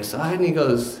left-hand side, and he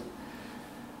goes,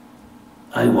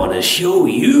 I want to show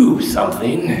you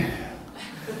something.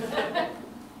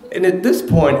 And at this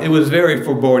point, it was very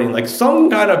foreboding, like some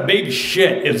kind of big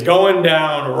shit is going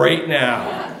down right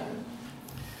now.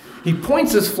 He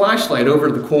points his flashlight over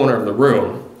to the corner of the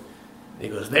room. He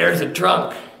goes, there's a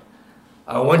trunk.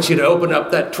 I want you to open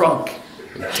up that trunk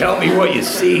and tell me what you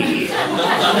see.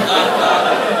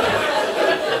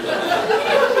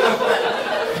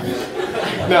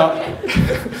 Now,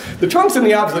 the trunk's in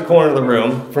the opposite corner of the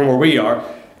room from where we are.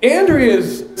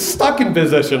 Andrea's stuck in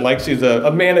position like she's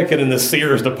a mannequin in the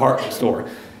Sears department store.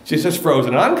 She's just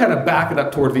frozen. I'm kind of backing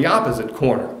up toward the opposite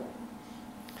corner.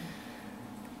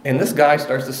 And this guy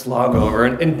starts to slog over,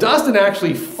 and Dustin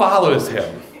actually follows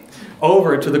him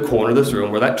over to the corner of this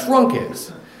room where that trunk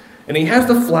is. And he has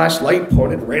the flashlight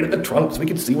pointed right at the trunk so we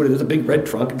can see what it is, a big red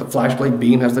trunk, and the flashlight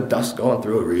beam has the dust going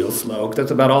through it real slow, because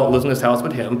that's about all that lives in this house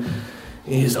but him.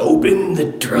 He's opened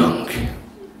the trunk.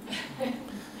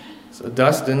 So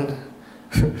Dustin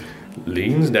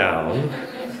leans down,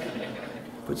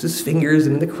 puts his fingers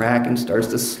in the crack and starts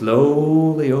to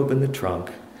slowly open the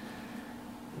trunk.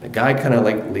 The guy kind of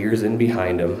like leers in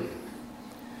behind him,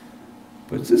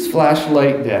 puts his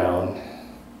flashlight down,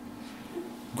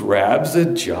 grabs a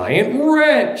giant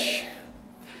wrench.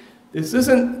 This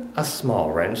isn't a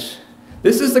small wrench.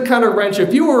 This is the kind of wrench,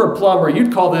 if you were a plumber,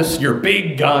 you'd call this your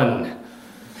big gun.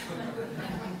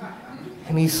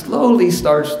 And he slowly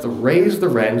starts to raise the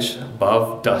wrench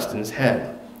above Dustin's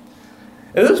head.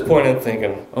 At this point, I'm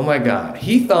thinking, oh my God,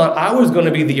 he thought I was going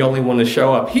to be the only one to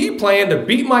show up. He planned to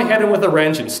beat my head in with a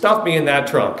wrench and stuff me in that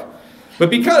trunk. But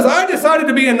because I decided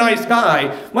to be a nice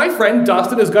guy, my friend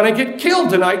Dustin is going to get killed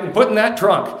tonight and put in that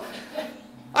trunk.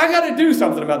 I got to do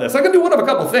something about this. I can do one of a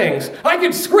couple things. I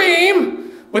could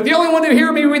scream, but the only one to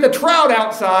hear me would be the trout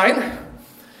outside.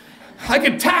 I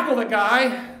could tackle the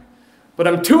guy, but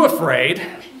I'm too afraid.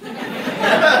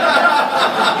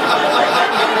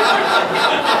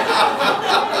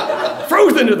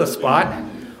 Frozen to the spot.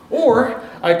 Or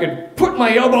I could put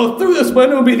my elbow through this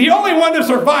window and be the only one to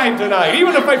survive tonight,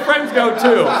 even if my friends go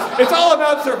too. It's all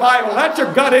about survival. That's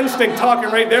your gut instinct talking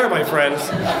right there, my friends.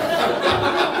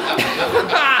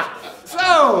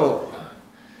 So,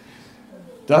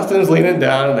 Dustin's leaning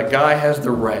down and the guy has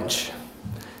the wrench.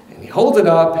 And he holds it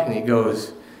up and he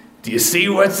goes, "Do you see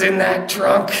what's in that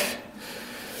trunk?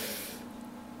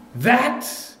 That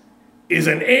is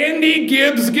an Andy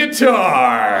Gibbs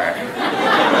guitar."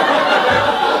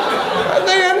 And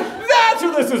then, that's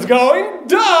where this is going.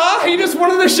 Duh! He just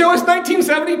wanted to show us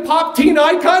 1970 pop teen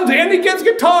icons, Andy Gibbs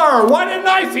guitar. Why didn't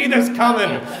I see this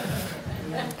coming?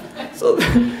 So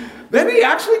then he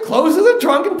actually closes the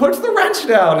trunk and puts the wrench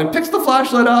down and picks the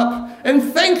flashlight up and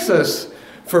thanks us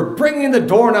for bringing the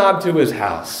doorknob to his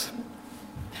house.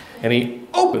 And he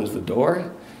opens the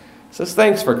door, says,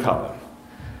 "Thanks for coming."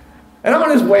 And on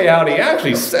his way out, he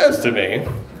actually says to me,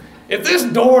 "If this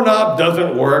doorknob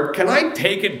doesn't work, can I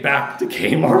take it back to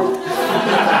Kmart?"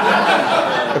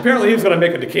 Apparently he was going to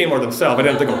make it to Kmart himself. I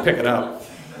didn't think he'd pick it up.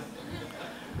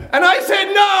 And I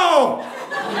said no!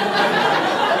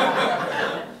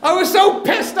 I was so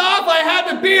pissed off I had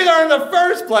to be there in the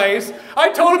first place. I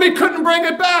told him he couldn't bring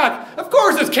it back. Of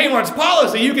course, it's Kmart's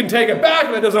policy. You can take it back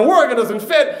if it doesn't work, it doesn't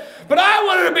fit. But I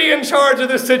wanted to be in charge of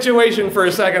this situation for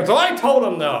a second, so I told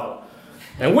him no.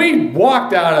 And we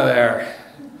walked out of there,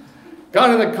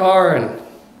 got in the car, and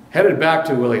headed back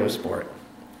to Williamsport.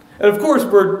 And of course,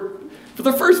 for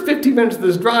the first 15 minutes of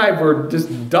this drive, we're just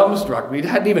dumbstruck. We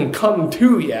hadn't even come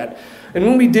to yet. And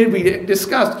when we did, we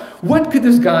discussed, what could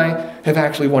this guy have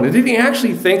actually wanted? Did he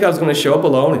actually think I was going to show up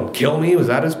alone and kill me? Was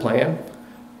that his plan?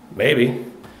 Maybe.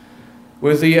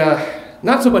 Was he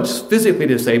not so much physically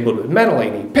disabled, but mentally?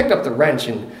 And he picked up the wrench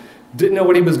and didn't know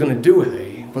what he was going to do with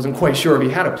it. He wasn't quite sure if he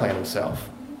had a plan himself.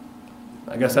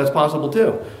 I guess that's possible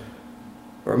too.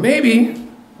 Or maybe,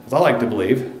 as I like to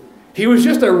believe, he was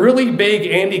just a really big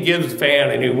Andy Gibbs fan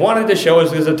and he wanted to show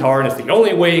us his guitar and it's the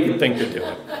only way he could think to do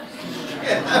it.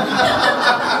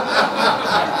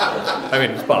 I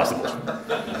mean, it's possible.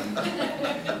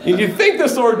 You'd think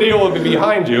this ordeal would be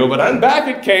behind you, but I'm back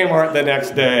at Kmart the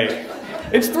next day.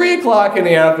 It's 3 o'clock in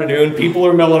the afternoon, people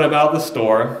are milling about the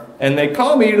store, and they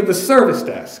call me to the service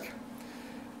desk.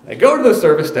 I go to the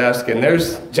service desk and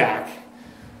there's Jack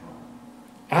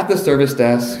at the service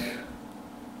desk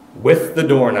with the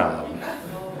doorknob.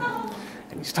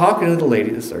 And he's talking to the lady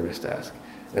at the service desk.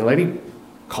 And the lady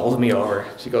calls me over.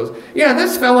 She goes, "Yeah,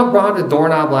 this fella brought the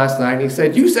doorknob last night and he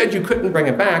said, you said you couldn't bring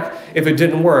it back if it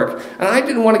didn't work. And I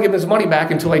didn't want to give his money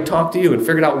back until I talked to you and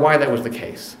figured out why that was the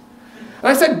case." And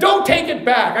I said, "Don't take it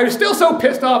back." I was still so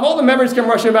pissed off. All the memories came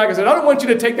rushing back. I said, "I don't want you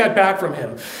to take that back from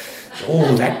him."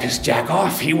 Oh, that pissed Jack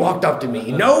off. He walked up to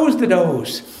me, nose to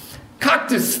nose,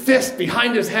 cocked his fist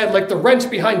behind his head like the wrench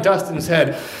behind Dustin's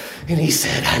head. And he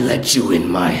said, "I let you in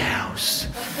my house.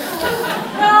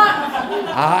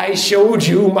 I showed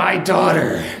you my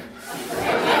daughter.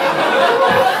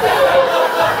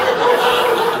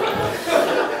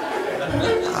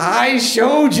 I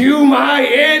showed you my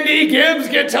Andy Gibbs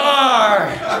guitar.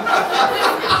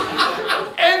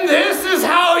 And this is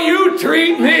how you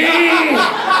treat me."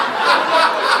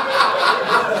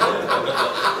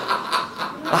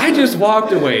 I just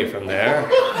walked away from there,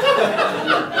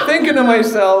 thinking to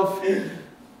myself,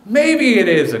 maybe it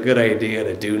is a good idea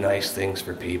to do nice things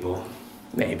for people.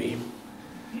 Maybe.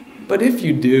 But if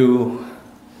you do,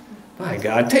 My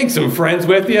God, take some friends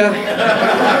with you. Thank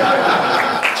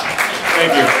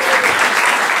you.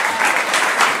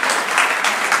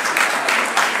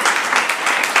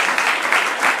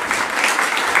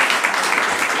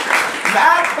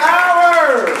 Matt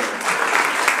Bauer!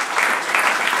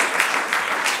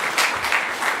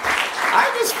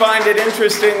 I just find it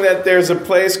interesting that there's a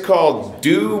place called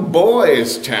Du Bois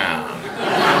Town.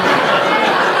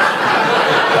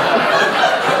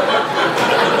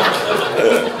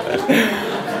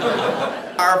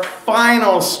 Our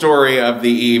final story of the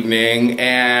evening,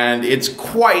 and it's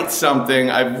quite something.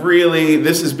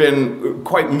 This has been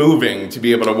quite moving to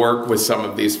be able to work with some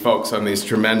of these folks on these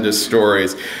tremendous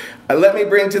stories. Let me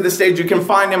bring to the stage, you can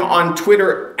find him on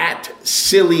Twitter at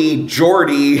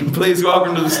SillyJordy. Please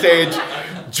welcome to the stage,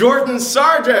 Jordan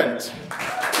Sargent.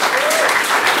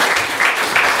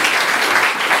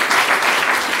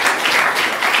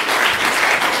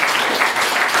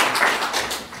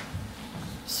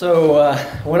 So,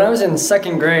 when I was in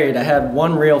second grade, I had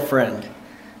one real friend.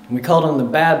 We called him the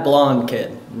bad blonde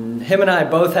kid. And him and I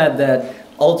both had that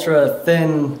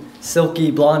ultra-thin, silky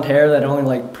blonde hair that only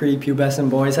like prepubescent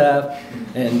boys have,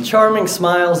 and charming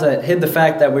smiles that hid the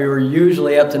fact that we were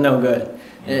usually up to no good.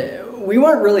 We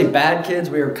weren't really bad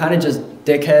kids, we were kind of just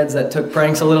dickheads that took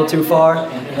pranks a little too far.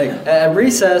 Like, at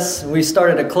recess, we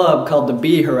started a club called the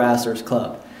Bee Harassers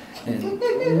Club. And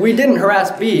we didn't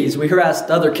harass bees, we harassed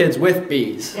other kids with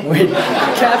bees. We'd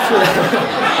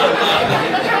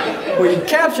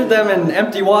capture them in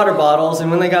empty water bottles,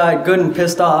 and when they got good and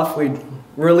pissed off, we'd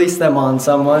release them on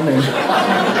someone. And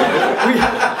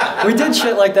we did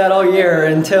shit like that all year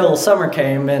until summer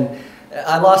came, and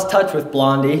I lost touch with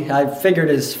Blondie. I figured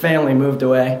his family moved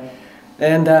away.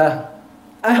 And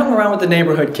I hung around with the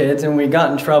neighborhood kids, and we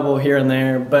got in trouble here and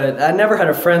there, but I never had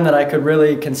a friend that I could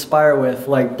really conspire with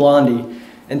like Blondie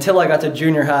until I got to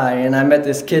junior high, and I met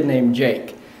this kid named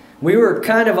Jake. We were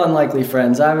kind of unlikely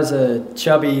friends. I was a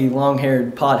chubby,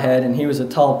 long-haired pothead, and he was a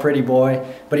tall, pretty boy,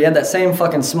 but he had that same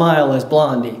fucking smile as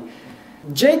Blondie.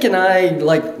 Jake and I,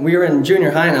 we were in junior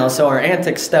high now, so our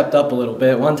antics stepped up a little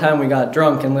bit. One time we got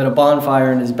drunk and lit a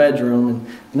bonfire in his bedroom, and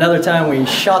another time we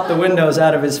shot the windows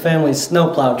out of his family's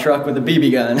snowplow truck with a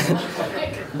BB gun.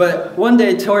 But one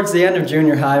day towards the end of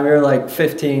junior high, we were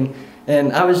 15,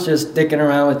 and I was just dicking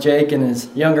around with Jake and his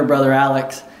younger brother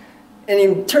Alex. And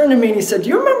he turned to me and he said, "Do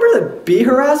you remember the Bee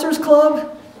Harassers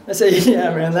Club?" I said,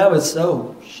 "Yeah, man, that was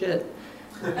so shit."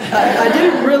 I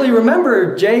didn't really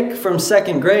remember Jake from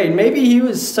second grade. Maybe he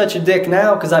was such a dick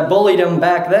now because I bullied him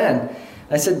back then.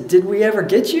 I said, "Did we ever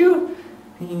get you?"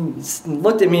 He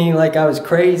looked at me like I was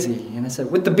crazy. And I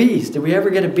said, "With the bees, did we ever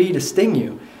get a bee to sting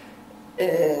you?"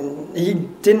 And he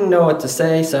didn't know what to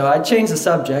say, so I changed the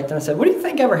subject. And I said, "What do you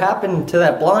think ever happened to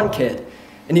that blonde kid?"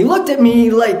 And he looked at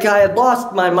me like I had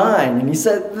lost my mind. And he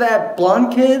said, "That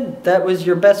blonde kid that was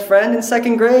your best friend in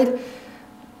second grade?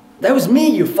 That was me,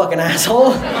 you fucking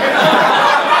asshole."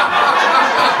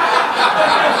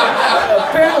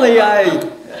 Apparently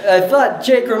I thought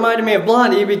Jake reminded me of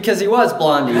Blondie because he was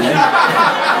Blondie.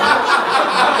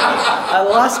 I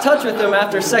lost touch with him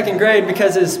after second grade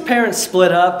because his parents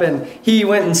split up, and he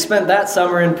went and spent that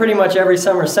summer and pretty much every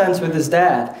summer since with his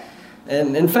dad.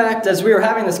 And in fact, as we were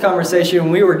having this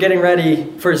conversation, we were getting ready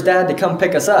for his dad to come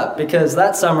pick us up, because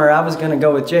that summer I was going to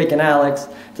go with Jake and Alex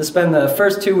to spend the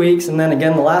first 2 weeks and then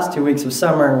again the last 2 weeks of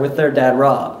summer with their dad,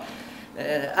 Rob.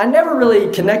 I never really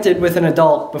connected with an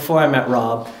adult before I met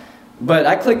Rob, but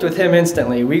I clicked with him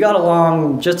instantly. We got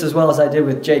along just as well as I did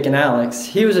with Jake and Alex.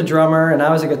 He was a drummer and I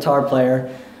was a guitar player,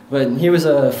 but he was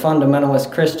a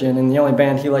fundamentalist Christian, and the only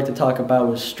band he liked to talk about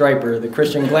was Stryper, the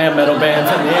Christian glam metal band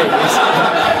from the 80s.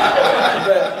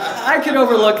 But I could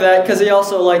overlook that because he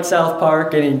also liked South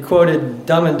Park and he quoted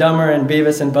Dumb and Dumber and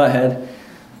Beavis and Butthead.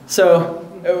 So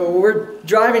we're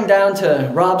driving down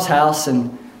to Rob's house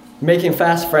and making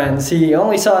fast friends. He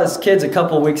only saw his kids a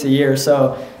couple weeks a year,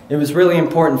 so it was really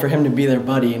important for him to be their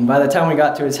buddy. And by the time we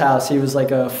got to his house, he was like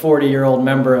a 40-year-old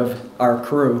member of our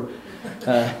crew.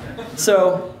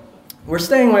 So we're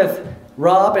staying with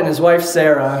Rob and his wife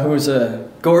Sarah, who's a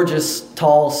gorgeous,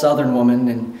 tall Southern woman,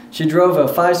 and she drove a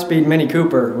 5-speed Mini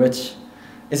Cooper, which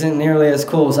isn't nearly as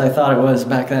cool as I thought it was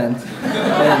back then.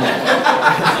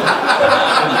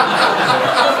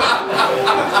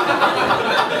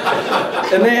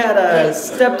 And they had a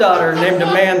stepdaughter named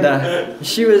Amanda.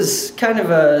 She was kind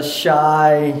of a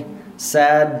shy,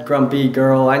 sad, grumpy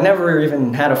girl. I never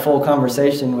even had a full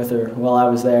conversation with her while I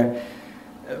was there.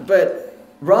 But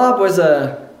Rob was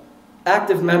a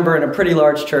active member in a pretty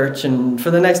large church, and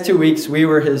for the next 2 weeks we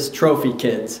were his trophy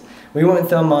kids. We went with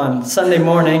them on Sunday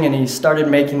morning, and he started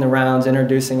making the rounds,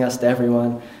 introducing us to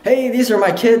everyone. Hey, these are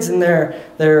my kids and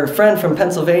their friend from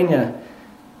Pennsylvania.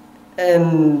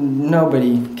 And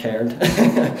nobody cared.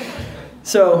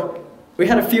 So we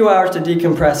had a few hours to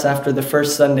decompress after the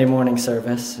first Sunday morning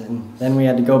service, and then we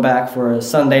had to go back for a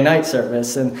Sunday night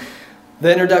service, and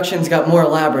the introductions got more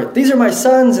elaborate. These are my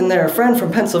sons and their friend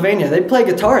from Pennsylvania. They play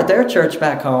guitar at their church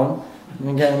back home. And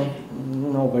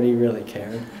again, nobody really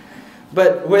cared.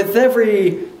 But with every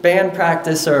band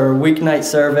practice or weeknight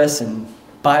service and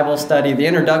Bible study, the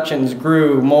introductions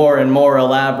grew more and more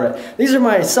elaborate. These are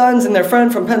my sons and their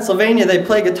friend from Pennsylvania. They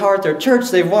play guitar at their church.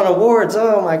 They've won awards.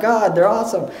 Oh my God, they're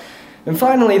awesome. And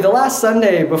finally, the last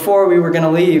Sunday before we were going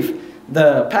to leave,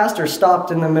 the pastor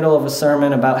stopped in the middle of a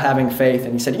sermon about having faith,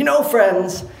 and he said,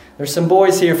 friends, there's some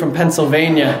boys here from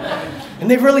Pennsylvania,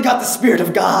 and they've really got the Spirit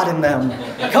of God in them.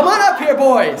 Come on up here,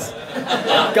 boys.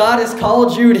 God has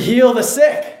called you to heal the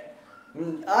sick.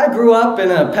 I grew up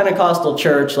in a Pentecostal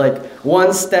church, like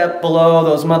one step below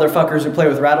those motherfuckers who play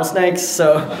with rattlesnakes,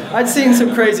 so I'd seen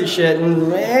some crazy shit, and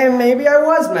maybe I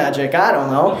was magic, I don't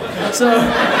know. So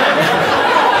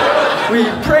we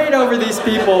prayed over these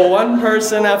people, one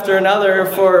person after another,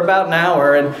 for about an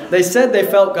hour, and they said they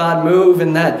felt God move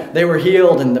and that they were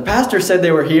healed, and the pastor said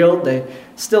they were healed. They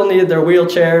still needed their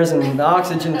wheelchairs and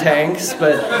oxygen tanks,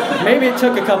 but maybe it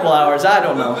took a couple hours, I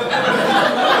don't know.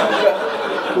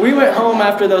 We went home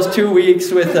after those 2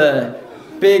 weeks with a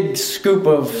big scoop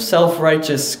of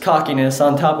self-righteous cockiness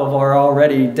on top of our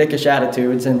already dickish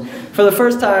attitudes, and for the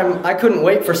first time, I couldn't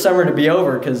wait for summer to be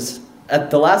over, because at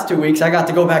the last 2 weeks, I got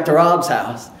to go back to Rob's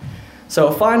house.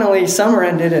 So finally, summer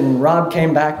ended, and Rob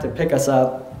came back to pick us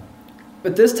up.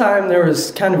 But this time, there was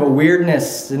kind of a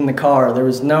weirdness in the car. There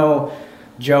was no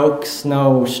jokes,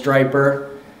 no striper.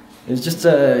 It was just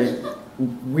a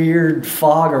weird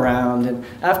fog around. And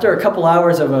after a couple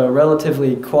hours of a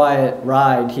relatively quiet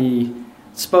ride, he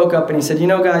spoke up and he said,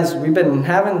 guys, we've been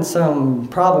having some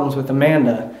problems with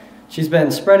Amanda. She's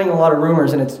been spreading a lot of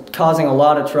rumors, and it's causing a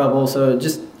lot of trouble, so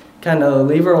just kind of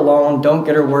leave her alone. Don't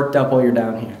get her worked up while you're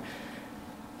down here.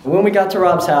 When we got to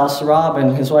Rob's house, Rob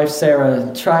and his wife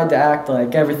Sarah tried to act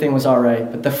like everything was all right,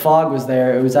 but the fog was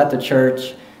there. It was at the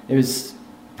church. It was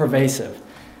pervasive.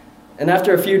 And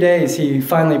after a few days, he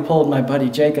finally pulled my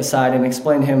buddy Jake aside and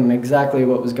explained to him exactly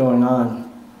what was going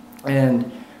on.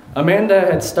 And Amanda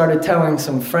had started telling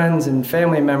some friends and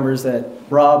family members that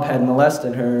Rob had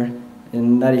molested her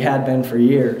and that he had been for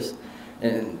years.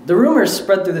 And the rumors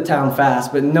spread through the town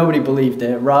fast, but nobody believed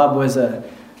it. Rob was a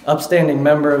upstanding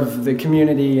member of the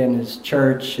community and his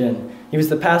church, and he was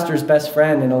the pastor's best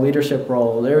friend in a leadership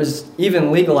role. There was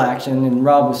even legal action, and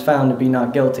Rob was found to be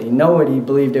not guilty. Nobody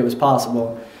believed it was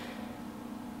possible,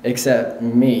 except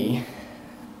me.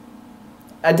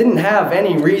 I didn't have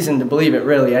any reason to believe it,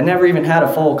 really. I never even had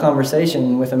a full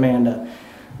conversation with Amanda,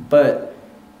 but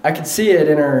I could see it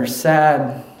in her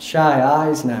sad, shy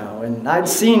eyes now, and I'd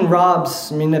seen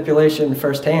Rob's manipulation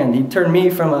firsthand. He turned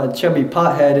me from a chubby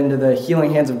pothead into the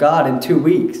healing hands of God in 2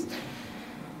 weeks.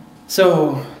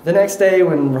 So the next day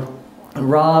when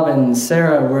Rob and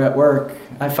Sarah were at work,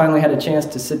 I finally had a chance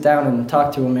to sit down and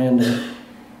talk to Amanda.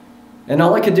 And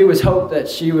all I could do was hope that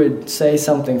she would say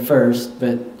something first,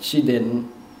 but she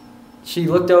didn't. She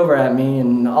looked over at me,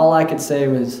 and all I could say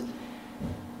was,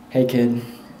 "Hey kid,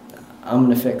 I'm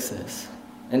gonna fix this."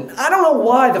 And I don't know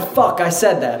why the fuck I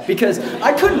said that, because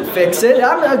I couldn't fix it.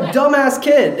 I'm a dumbass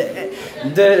kid.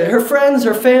 Her friends,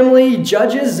 her family,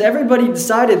 judges, everybody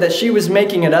decided that she was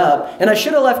making it up, and I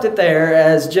should have left it there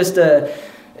as just an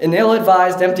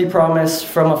ill-advised empty promise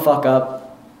from a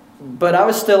fuck-up. But I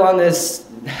was still on this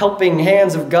helping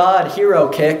hands of God hero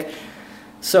kick,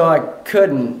 so I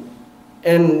couldn't.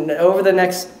 And over the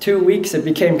next 2 weeks, it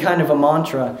became kind of a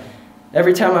mantra.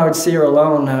 Every time I would see her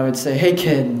alone, I would say, "Hey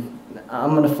kid,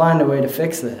 I'm going to find a way to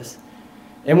fix this."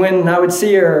 And when I would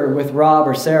see her with Rob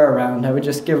or Sarah around, I would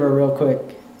just give her a real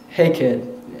quick, "Hey kid,"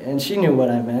 and she knew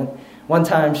what I meant. One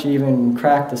time she even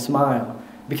cracked a smile,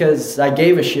 because I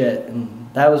gave a shit, and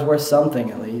that was worth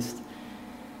something at least.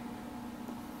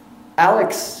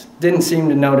 Alex didn't seem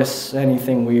to notice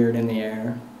anything weird in the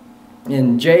air.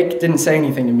 And Jake didn't say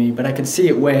anything to me, but I could see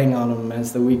it weighing on him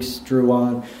as the weeks drew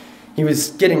on. He was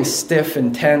getting stiff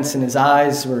and tense, and his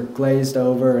eyes were glazed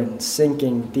over and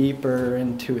sinking deeper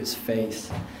into his face.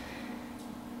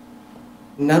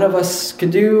 None of us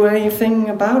could do anything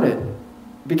about it,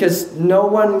 because no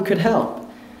one could help.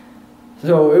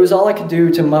 So it was all I could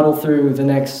do to muddle through the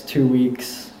next 2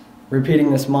 weeks,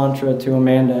 repeating this mantra to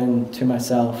Amanda and to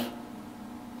myself.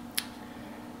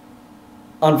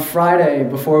 On Friday,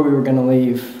 before we were going to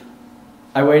leave,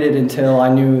 I waited until I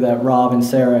knew that Rob and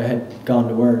Sarah had gone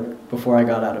to work. before I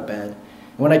got out of bed.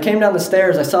 When I came down the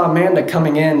stairs, I saw Amanda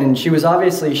coming in, and she was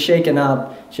obviously shaken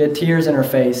up. She had tears in her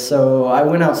face, so I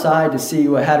went outside to see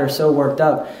what had her so worked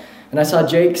up. And I saw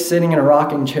Jake sitting in a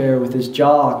rocking chair with his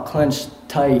jaw clenched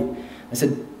tight. I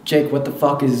said, "Jake, what the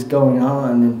fuck is going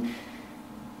on?" And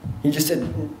he just said,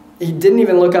 he didn't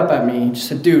even look up at me. He just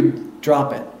said, "Dude,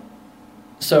 drop it."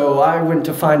 So I went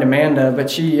to find Amanda, but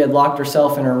she had locked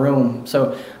herself in her room.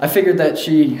 So I figured that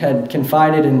she had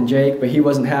confided in Jake, but he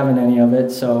wasn't having any of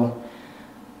it, so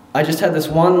I just had this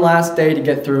one last day to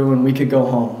get through and we could go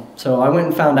home. So I went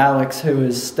and found Alex, who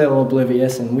was still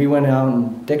oblivious, and we went out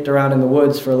and dicked around in the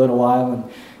woods for a little while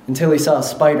until he saw a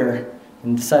spider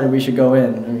and decided we should go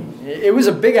in. I mean, it was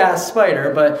a big-ass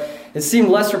spider, but it seemed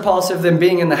less repulsive than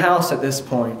being in the house at this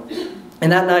point.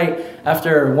 And that night,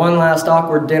 after one last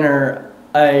awkward dinner,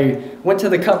 I went to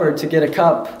the cupboard to get a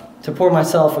cup to pour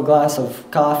myself a glass of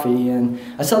coffee, and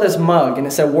I saw this mug, and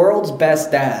it said, "World's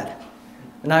Best Dad."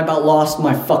 And I about lost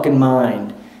my fucking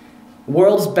mind.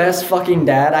 World's best fucking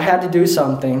dad. I had to do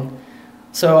something.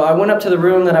 So I went up to the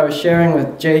room that I was sharing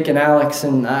with Jake and Alex,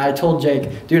 and I told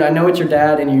Jake, "Dude, I know it's your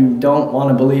dad and you don't want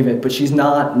to believe it, but she's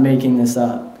not making this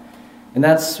up." And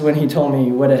that's when he told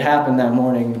me what had happened that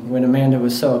morning when Amanda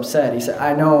was so upset. He said,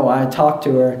 "I know, I talked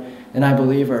to her and I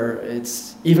believe her.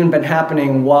 It's even been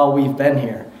happening while we've been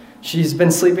here. She's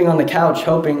been sleeping on the couch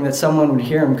hoping that someone would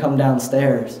hear him come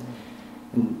downstairs."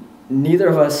 And neither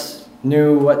of us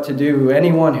knew what to do.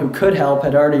 Anyone who could help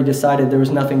had already decided there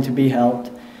was nothing to be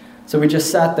helped. So we just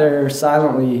sat there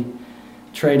silently,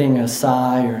 trading a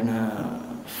sigh or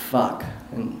a fuck.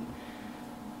 And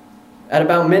at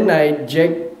about midnight,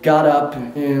 Jake got up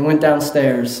and went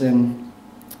downstairs, and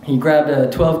he grabbed a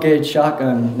 12-gauge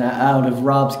shotgun out of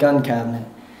Rob's gun cabinet.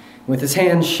 With his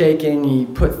hands shaking, he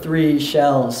put 3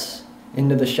 shells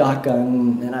into the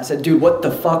shotgun, and I said, "Dude, what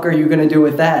the fuck are you gonna do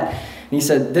with that?" And he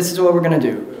said, "This is what we're going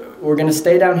to do. We're going to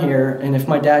stay down here, and if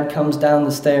my dad comes down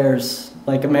the stairs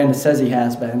like Amanda says he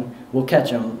has been, we'll catch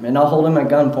him, and I'll hold him at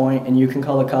gunpoint, and you can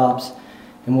call the cops,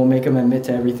 and we'll make him admit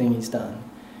to everything he's done."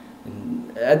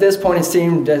 And at this point, it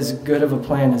seemed as good of a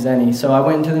plan as any, so I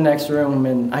went into the next room,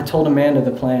 and I told Amanda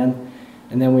the plan,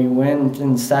 and then we went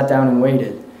and sat down and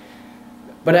waited.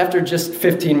 But after just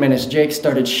 15 minutes, Jake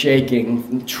started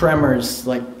shaking, tremors,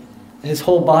 like his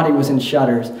whole body was in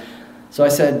shudders. So I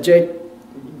said, "Jake,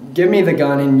 give me the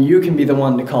gun and you can be the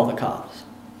one to call the cops."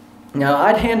 Now,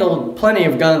 I'd handled plenty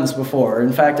of guns before.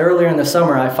 In fact, earlier in the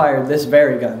summer, I fired this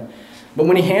very gun. But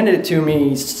when he handed it to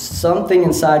me, something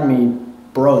inside me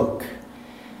broke.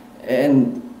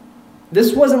 And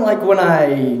this wasn't like when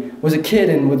I was a kid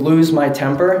and would lose my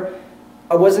temper.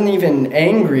 I wasn't even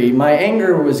angry. My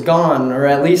anger was gone, or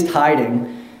at least hiding.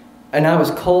 And I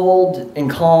was cold and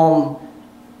calm,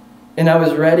 and I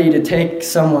was ready to take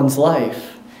someone's life.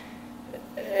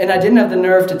 And I didn't have the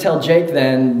nerve to tell Jake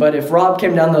then, but if Rob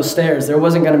came down those stairs, there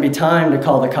wasn't going to be time to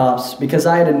call the cops because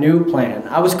I had a new plan.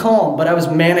 I was calm, but I was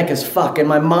manic as fuck, and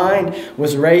my mind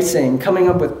was racing, coming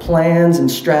up with plans and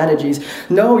strategies.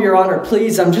 "No, Your Honor,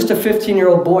 please, I'm just a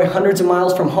 15-year-old boy hundreds of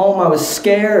miles from home. I was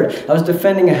scared. I was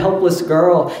defending a helpless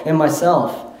girl and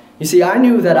myself." You see, I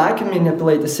knew that I could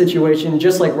manipulate the situation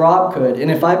just like Rob could, and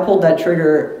if I pulled that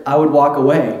trigger, I would walk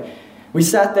away. We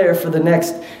sat there for the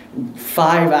next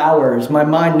 5 hours. My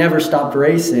mind never stopped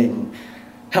racing.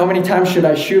 How many times should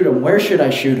I shoot him? Where should I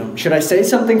shoot him? Should I say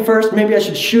something first? Maybe I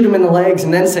should shoot him in the legs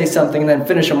and then say something and then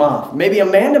finish him off. Maybe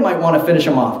Amanda might want to finish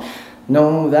him off.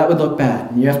 No, that would look bad.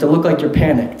 You have to look like you're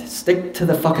panicked. Stick to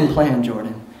the fucking plan,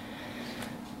 Jordan.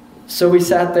 So we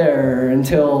sat there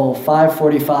until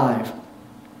 5:45.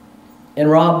 And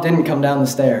Rob didn't come down the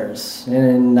stairs.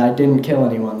 And I didn't kill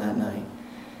anyone that night.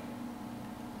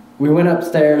 We went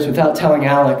upstairs without telling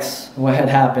Alex what had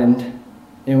happened,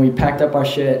 and we packed up our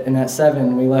shit, and at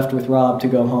 7, we left with Rob to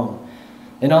go home.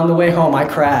 And on the way home, I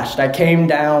crashed. I came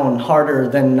down harder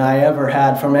than I ever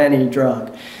had from any drug.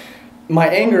 My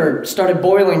anger started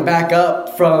boiling back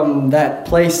up from that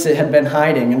place it had been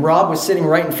hiding, and Rob was sitting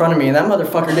right in front of me, and that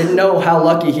motherfucker didn't know how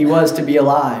lucky he was to be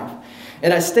alive.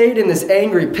 And I stayed in this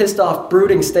angry, pissed-off,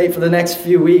 brooding state for the next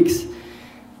few weeks.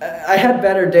 I had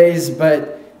better days,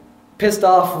 but pissed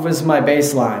off was my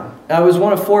baseline. I was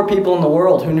one of 4 people in the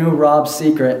world who knew Rob's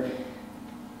secret,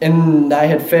 and I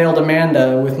had failed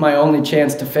Amanda with my only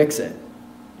chance to fix it.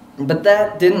 But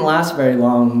that didn't last very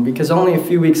long, because only a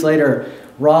few weeks later,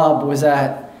 Rob was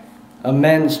at a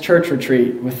men's church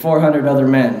retreat with 400 other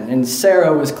men, and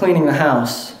Sarah was cleaning the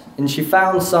house, and she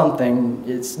found something.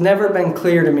 It's never been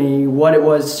clear to me what it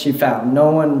was she found.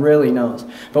 No one really knows.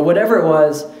 But whatever it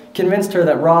was, convinced her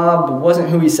that Rob wasn't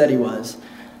who he said he was,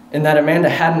 and that Amanda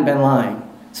hadn't been lying.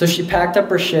 So she packed up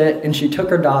her shit and she took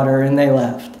her daughter and they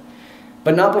left.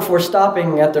 but not before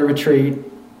stopping at the retreat,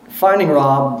 finding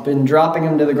Rob and dropping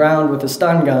him to the ground with a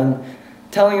stun gun,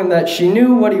 telling him that she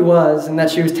knew what he was and that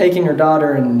she was taking her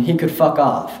daughter and he could fuck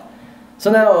off.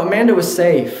 So now Amanda was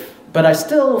safe, but I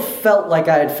still felt like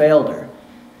I had failed her.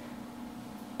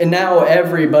 And now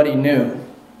everybody knew,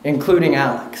 including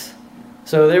Alex.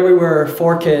 So there we were,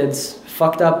 4 kids,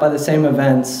 fucked up by the same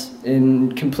events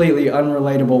in completely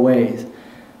unrelatable ways.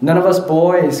 None of us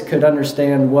boys could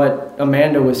understand what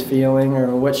Amanda was feeling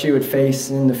or what she would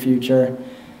face in the future.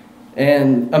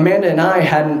 And Amanda and I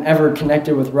hadn't ever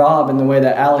connected with Rob in the way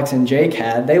that Alex and Jake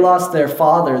had. They lost their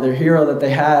father, their hero that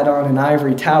they had on an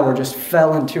ivory tower, just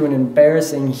fell into an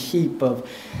embarrassing heap of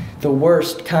the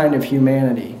worst kind of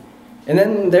humanity. And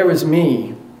then there was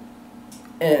me.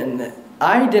 And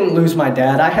I didn't lose my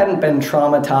dad. I hadn't been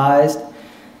traumatized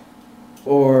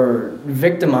or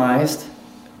victimized,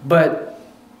 but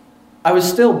I was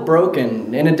still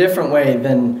broken in a different way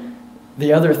than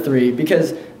the other 3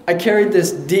 because I carried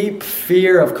this deep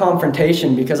fear of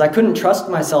confrontation because I couldn't trust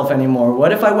myself anymore.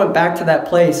 What if I went back to that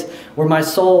place where my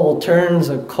soul turns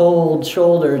a cold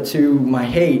shoulder to my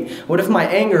hate? What if my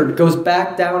anger goes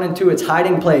back down into its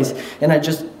hiding place and I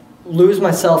just lose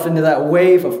myself into that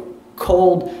wave of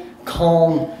cold,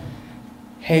 calm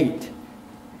hate?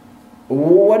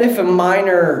 What if a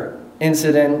minor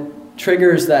incident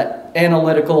triggers that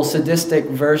analytical, sadistic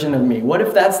version of me? What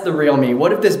if that's the real me?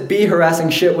 What if this bee harassing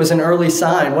shit was an early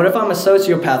sign? What if I'm a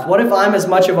sociopath? What if I'm as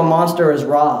much of a monster as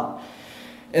Rob?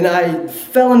 And I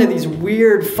fell into these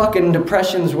weird fucking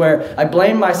depressions where I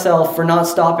blamed myself for not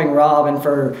stopping Rob and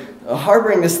for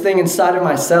harboring this thing inside of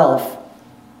myself.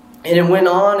 And it went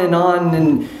on,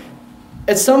 and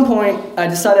at some point I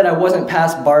decided I wasn't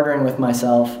past bartering with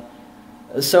myself.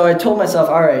 So I told myself,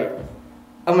 all right,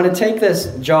 I'm going to take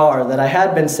this jar that I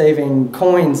had been saving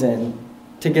coins in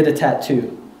to get a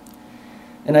tattoo.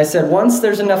 And I said, once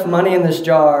there's enough money in this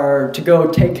jar to go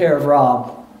take care of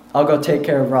Rob, I'll go take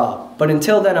care of Rob. But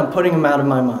until then, I'm putting him out of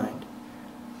my mind.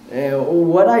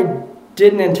 What I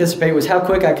didn't anticipate was how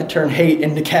quick I could turn hate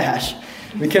into cash.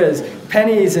 Because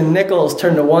pennies and nickels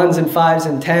turned to 1s and 5s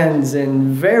and 10s, and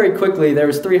very quickly there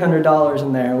was $300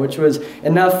 in there, which was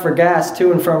enough for gas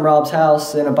to and from Rob's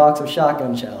house and a box of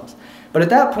shotgun shells. But at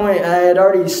that point, I had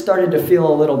already started to feel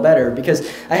a little better because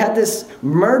I had this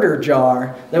murder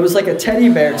jar that was like a teddy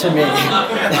bear to me.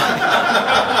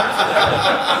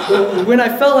 When I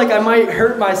felt like I might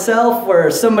hurt myself or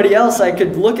somebody else, I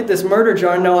could look at this murder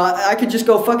jar and know I could just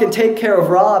go fucking take care of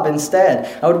Rob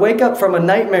instead. I would wake up from a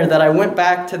nightmare that I went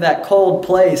back to that cold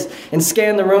place and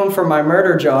scan the room for my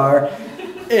murder jar,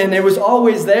 and it was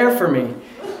always there for me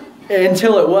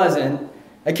until it wasn't.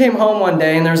 I came home one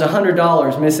day and there was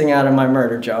 $100 missing out of my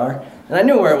murder jar. And I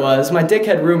knew where it was. My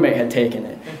dickhead roommate had taken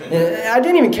it. And I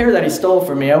didn't even care that he stole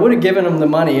from me. I would have given him the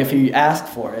money if he asked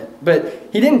for it. But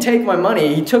he didn't take my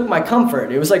money. He took my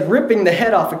comfort. It was like ripping the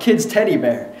head off a kid's teddy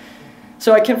bear.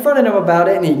 So I confronted him about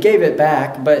it and he gave it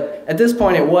back. But at this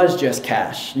point it was just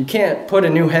cash. You can't put a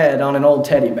new head on an old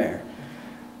teddy bear.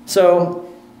 So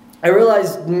I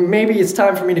realized maybe it's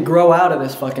time for me to grow out of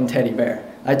this fucking teddy bear.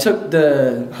 I took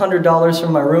the $100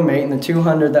 from my roommate and the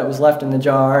 $200 that was left in the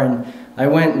jar, and I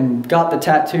went and got the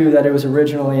tattoo that it was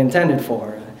originally intended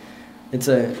for. It's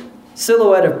a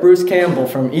silhouette of Bruce Campbell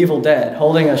from Evil Dead,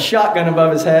 holding a shotgun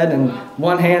above his head and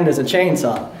one hand is a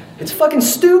chainsaw. It's fucking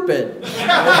stupid. But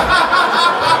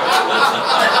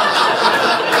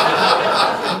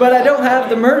I don't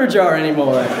have the murder jar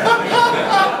anymore.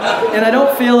 And I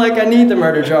don't feel like I need the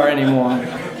murder jar anymore.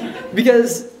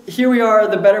 Because here we are,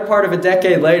 the better part of a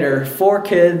decade later, 4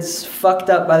 kids fucked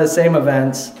up by the same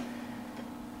events.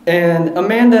 And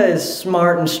Amanda is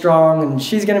smart and strong, and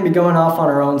she's going to be going off on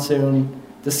her own soon,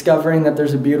 discovering that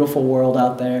there's a beautiful world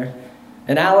out there.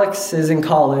 And Alex is in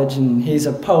college, and he's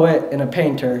a poet and a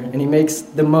painter, and he makes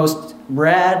the most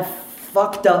rad,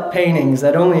 fucked up paintings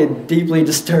that only a deeply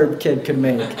disturbed kid could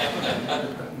make.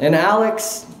 And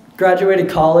Alex graduated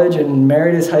college and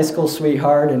married his high school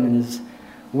sweetheart and is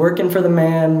working for the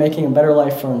man, making a better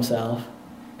life for himself.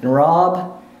 And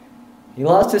Rob, he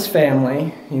lost his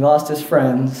family, he lost his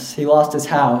friends, he lost his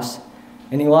house,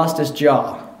 and he lost his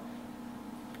jaw.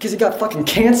 Because he got fucking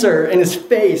cancer in his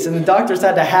face and the doctors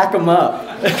had to hack him up.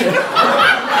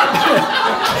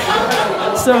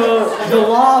 So the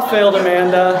law failed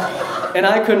Amanda, and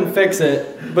I couldn't fix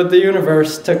it, but the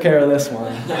universe took care of this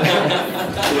one.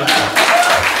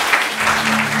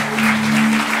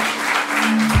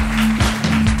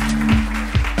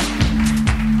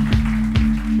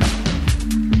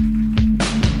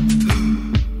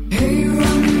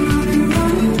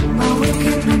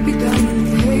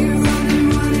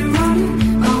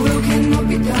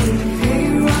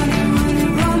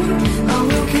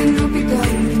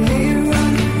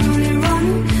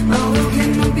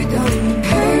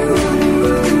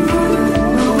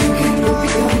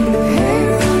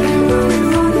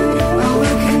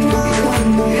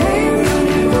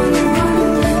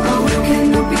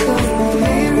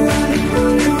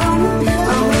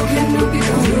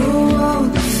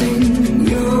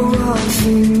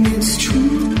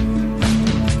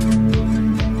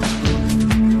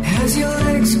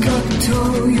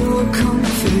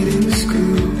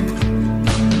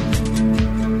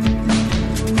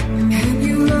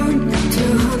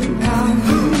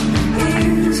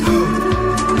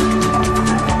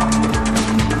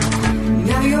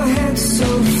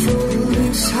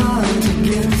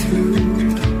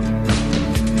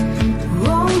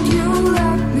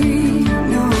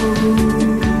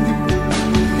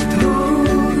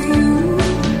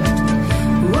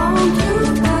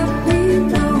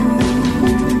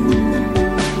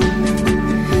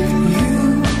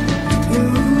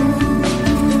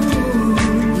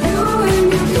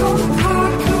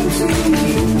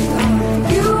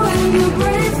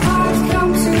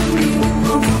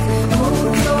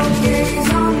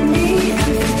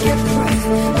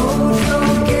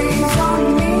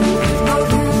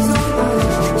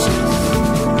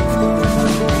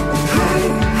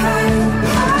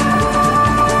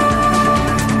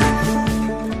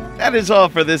 That is all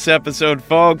for this episode,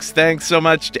 folks. Thanks so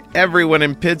much to everyone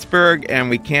in Pittsburgh, and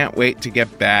we can't wait to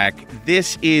get back.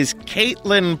 This is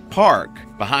Caitlin Park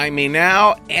behind me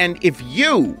now, and if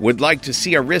you would like to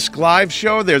see a Risk Live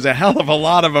show, there's a hell of a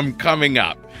lot of them coming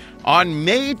up. On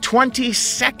May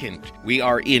 22nd, we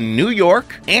are in New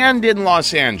York and in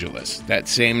Los Angeles. That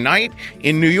same night,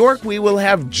 in New York, we will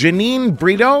have Janine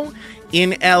Brito.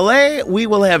 In LA, we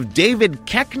will have David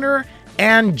Koechner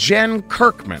and Jen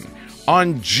Kirkman.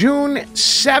 On June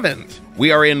 7th,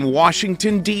 we are in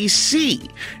Washington, D.C.,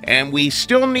 and we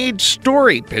still need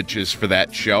story pitches for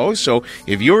that show. So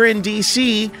if you're in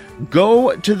D.C.,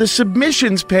 go to the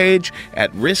submissions page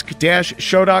at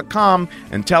risk-show.com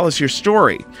and tell us your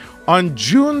story. On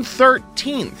June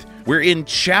 13th, we're in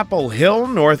Chapel Hill,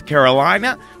 North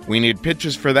Carolina. We need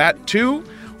pitches for that, too.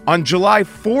 On July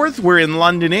 4th, we're in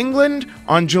London, England.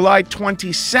 On July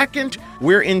 22nd,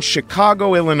 we're in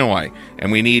Chicago, Illinois.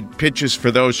 And we need pitches for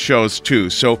those shows,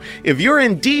 too. So if you're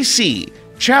in D.C.,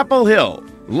 Chapel Hill,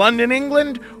 London,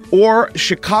 England, or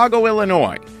Chicago,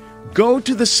 Illinois, go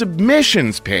to the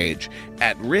submissions page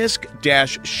at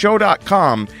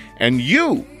risk-show.com, and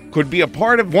you could be a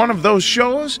part of one of those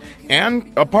shows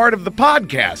and a part of the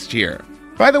podcast here.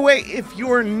 By the way, if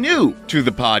you're new to the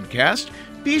podcast,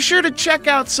 be sure to check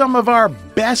out some of our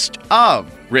best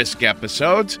of Risk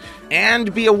episodes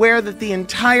and be aware that the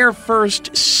entire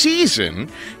first season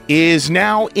is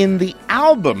now in the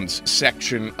albums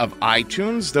section of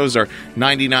iTunes. Those are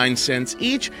 99 cents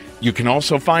each. You can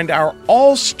also find our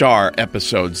all-star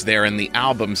episodes there in the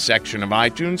albums section of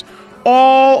iTunes.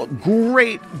 All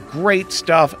great, great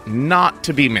stuff not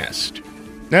to be missed.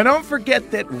 Now, don't forget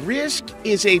that Risk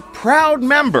is a proud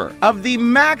member of the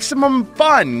Maximum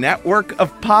Fun network of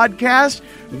podcasts.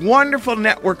 Wonderful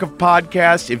network of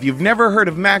podcasts. If you've never heard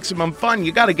of Maximum Fun,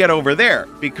 you got to get over there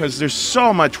because there's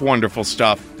so much wonderful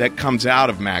stuff that comes out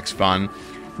of Max Fun.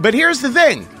 But here's the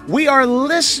thing. We are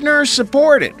listener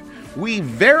supported. We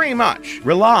very much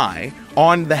rely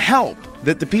on the help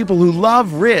that the people who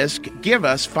love Risk give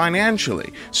us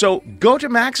financially. So go to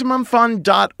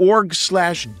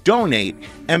MaximumFun.org/donate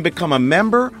and become a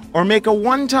member or make a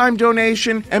one-time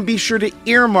donation and be sure to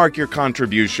earmark your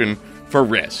contribution for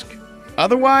Risk.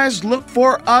 Otherwise, look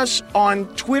for us on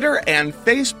Twitter and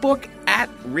Facebook at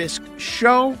Risk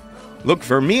Show. Look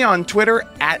for me on Twitter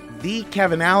at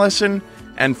TheKevinAllison.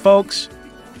 And folks,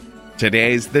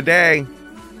 today's the day.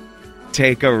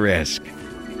 Take a risk.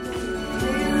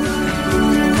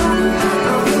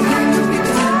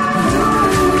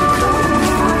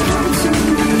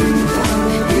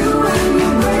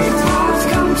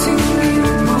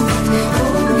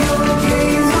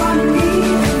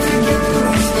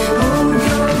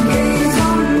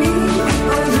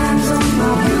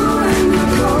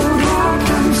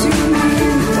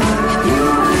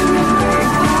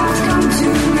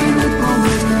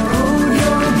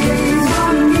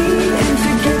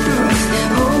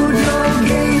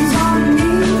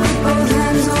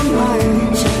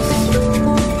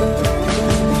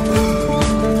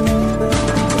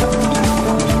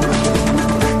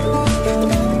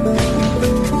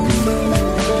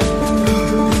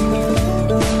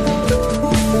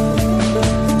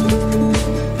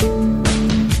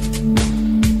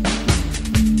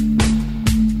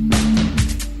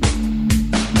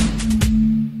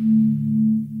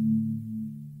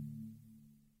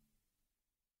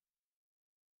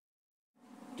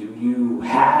 Do you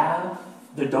have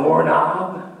the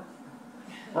doorknob?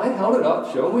 I held it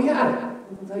up, showed we had it.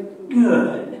 It was like,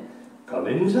 good. Come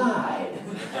inside.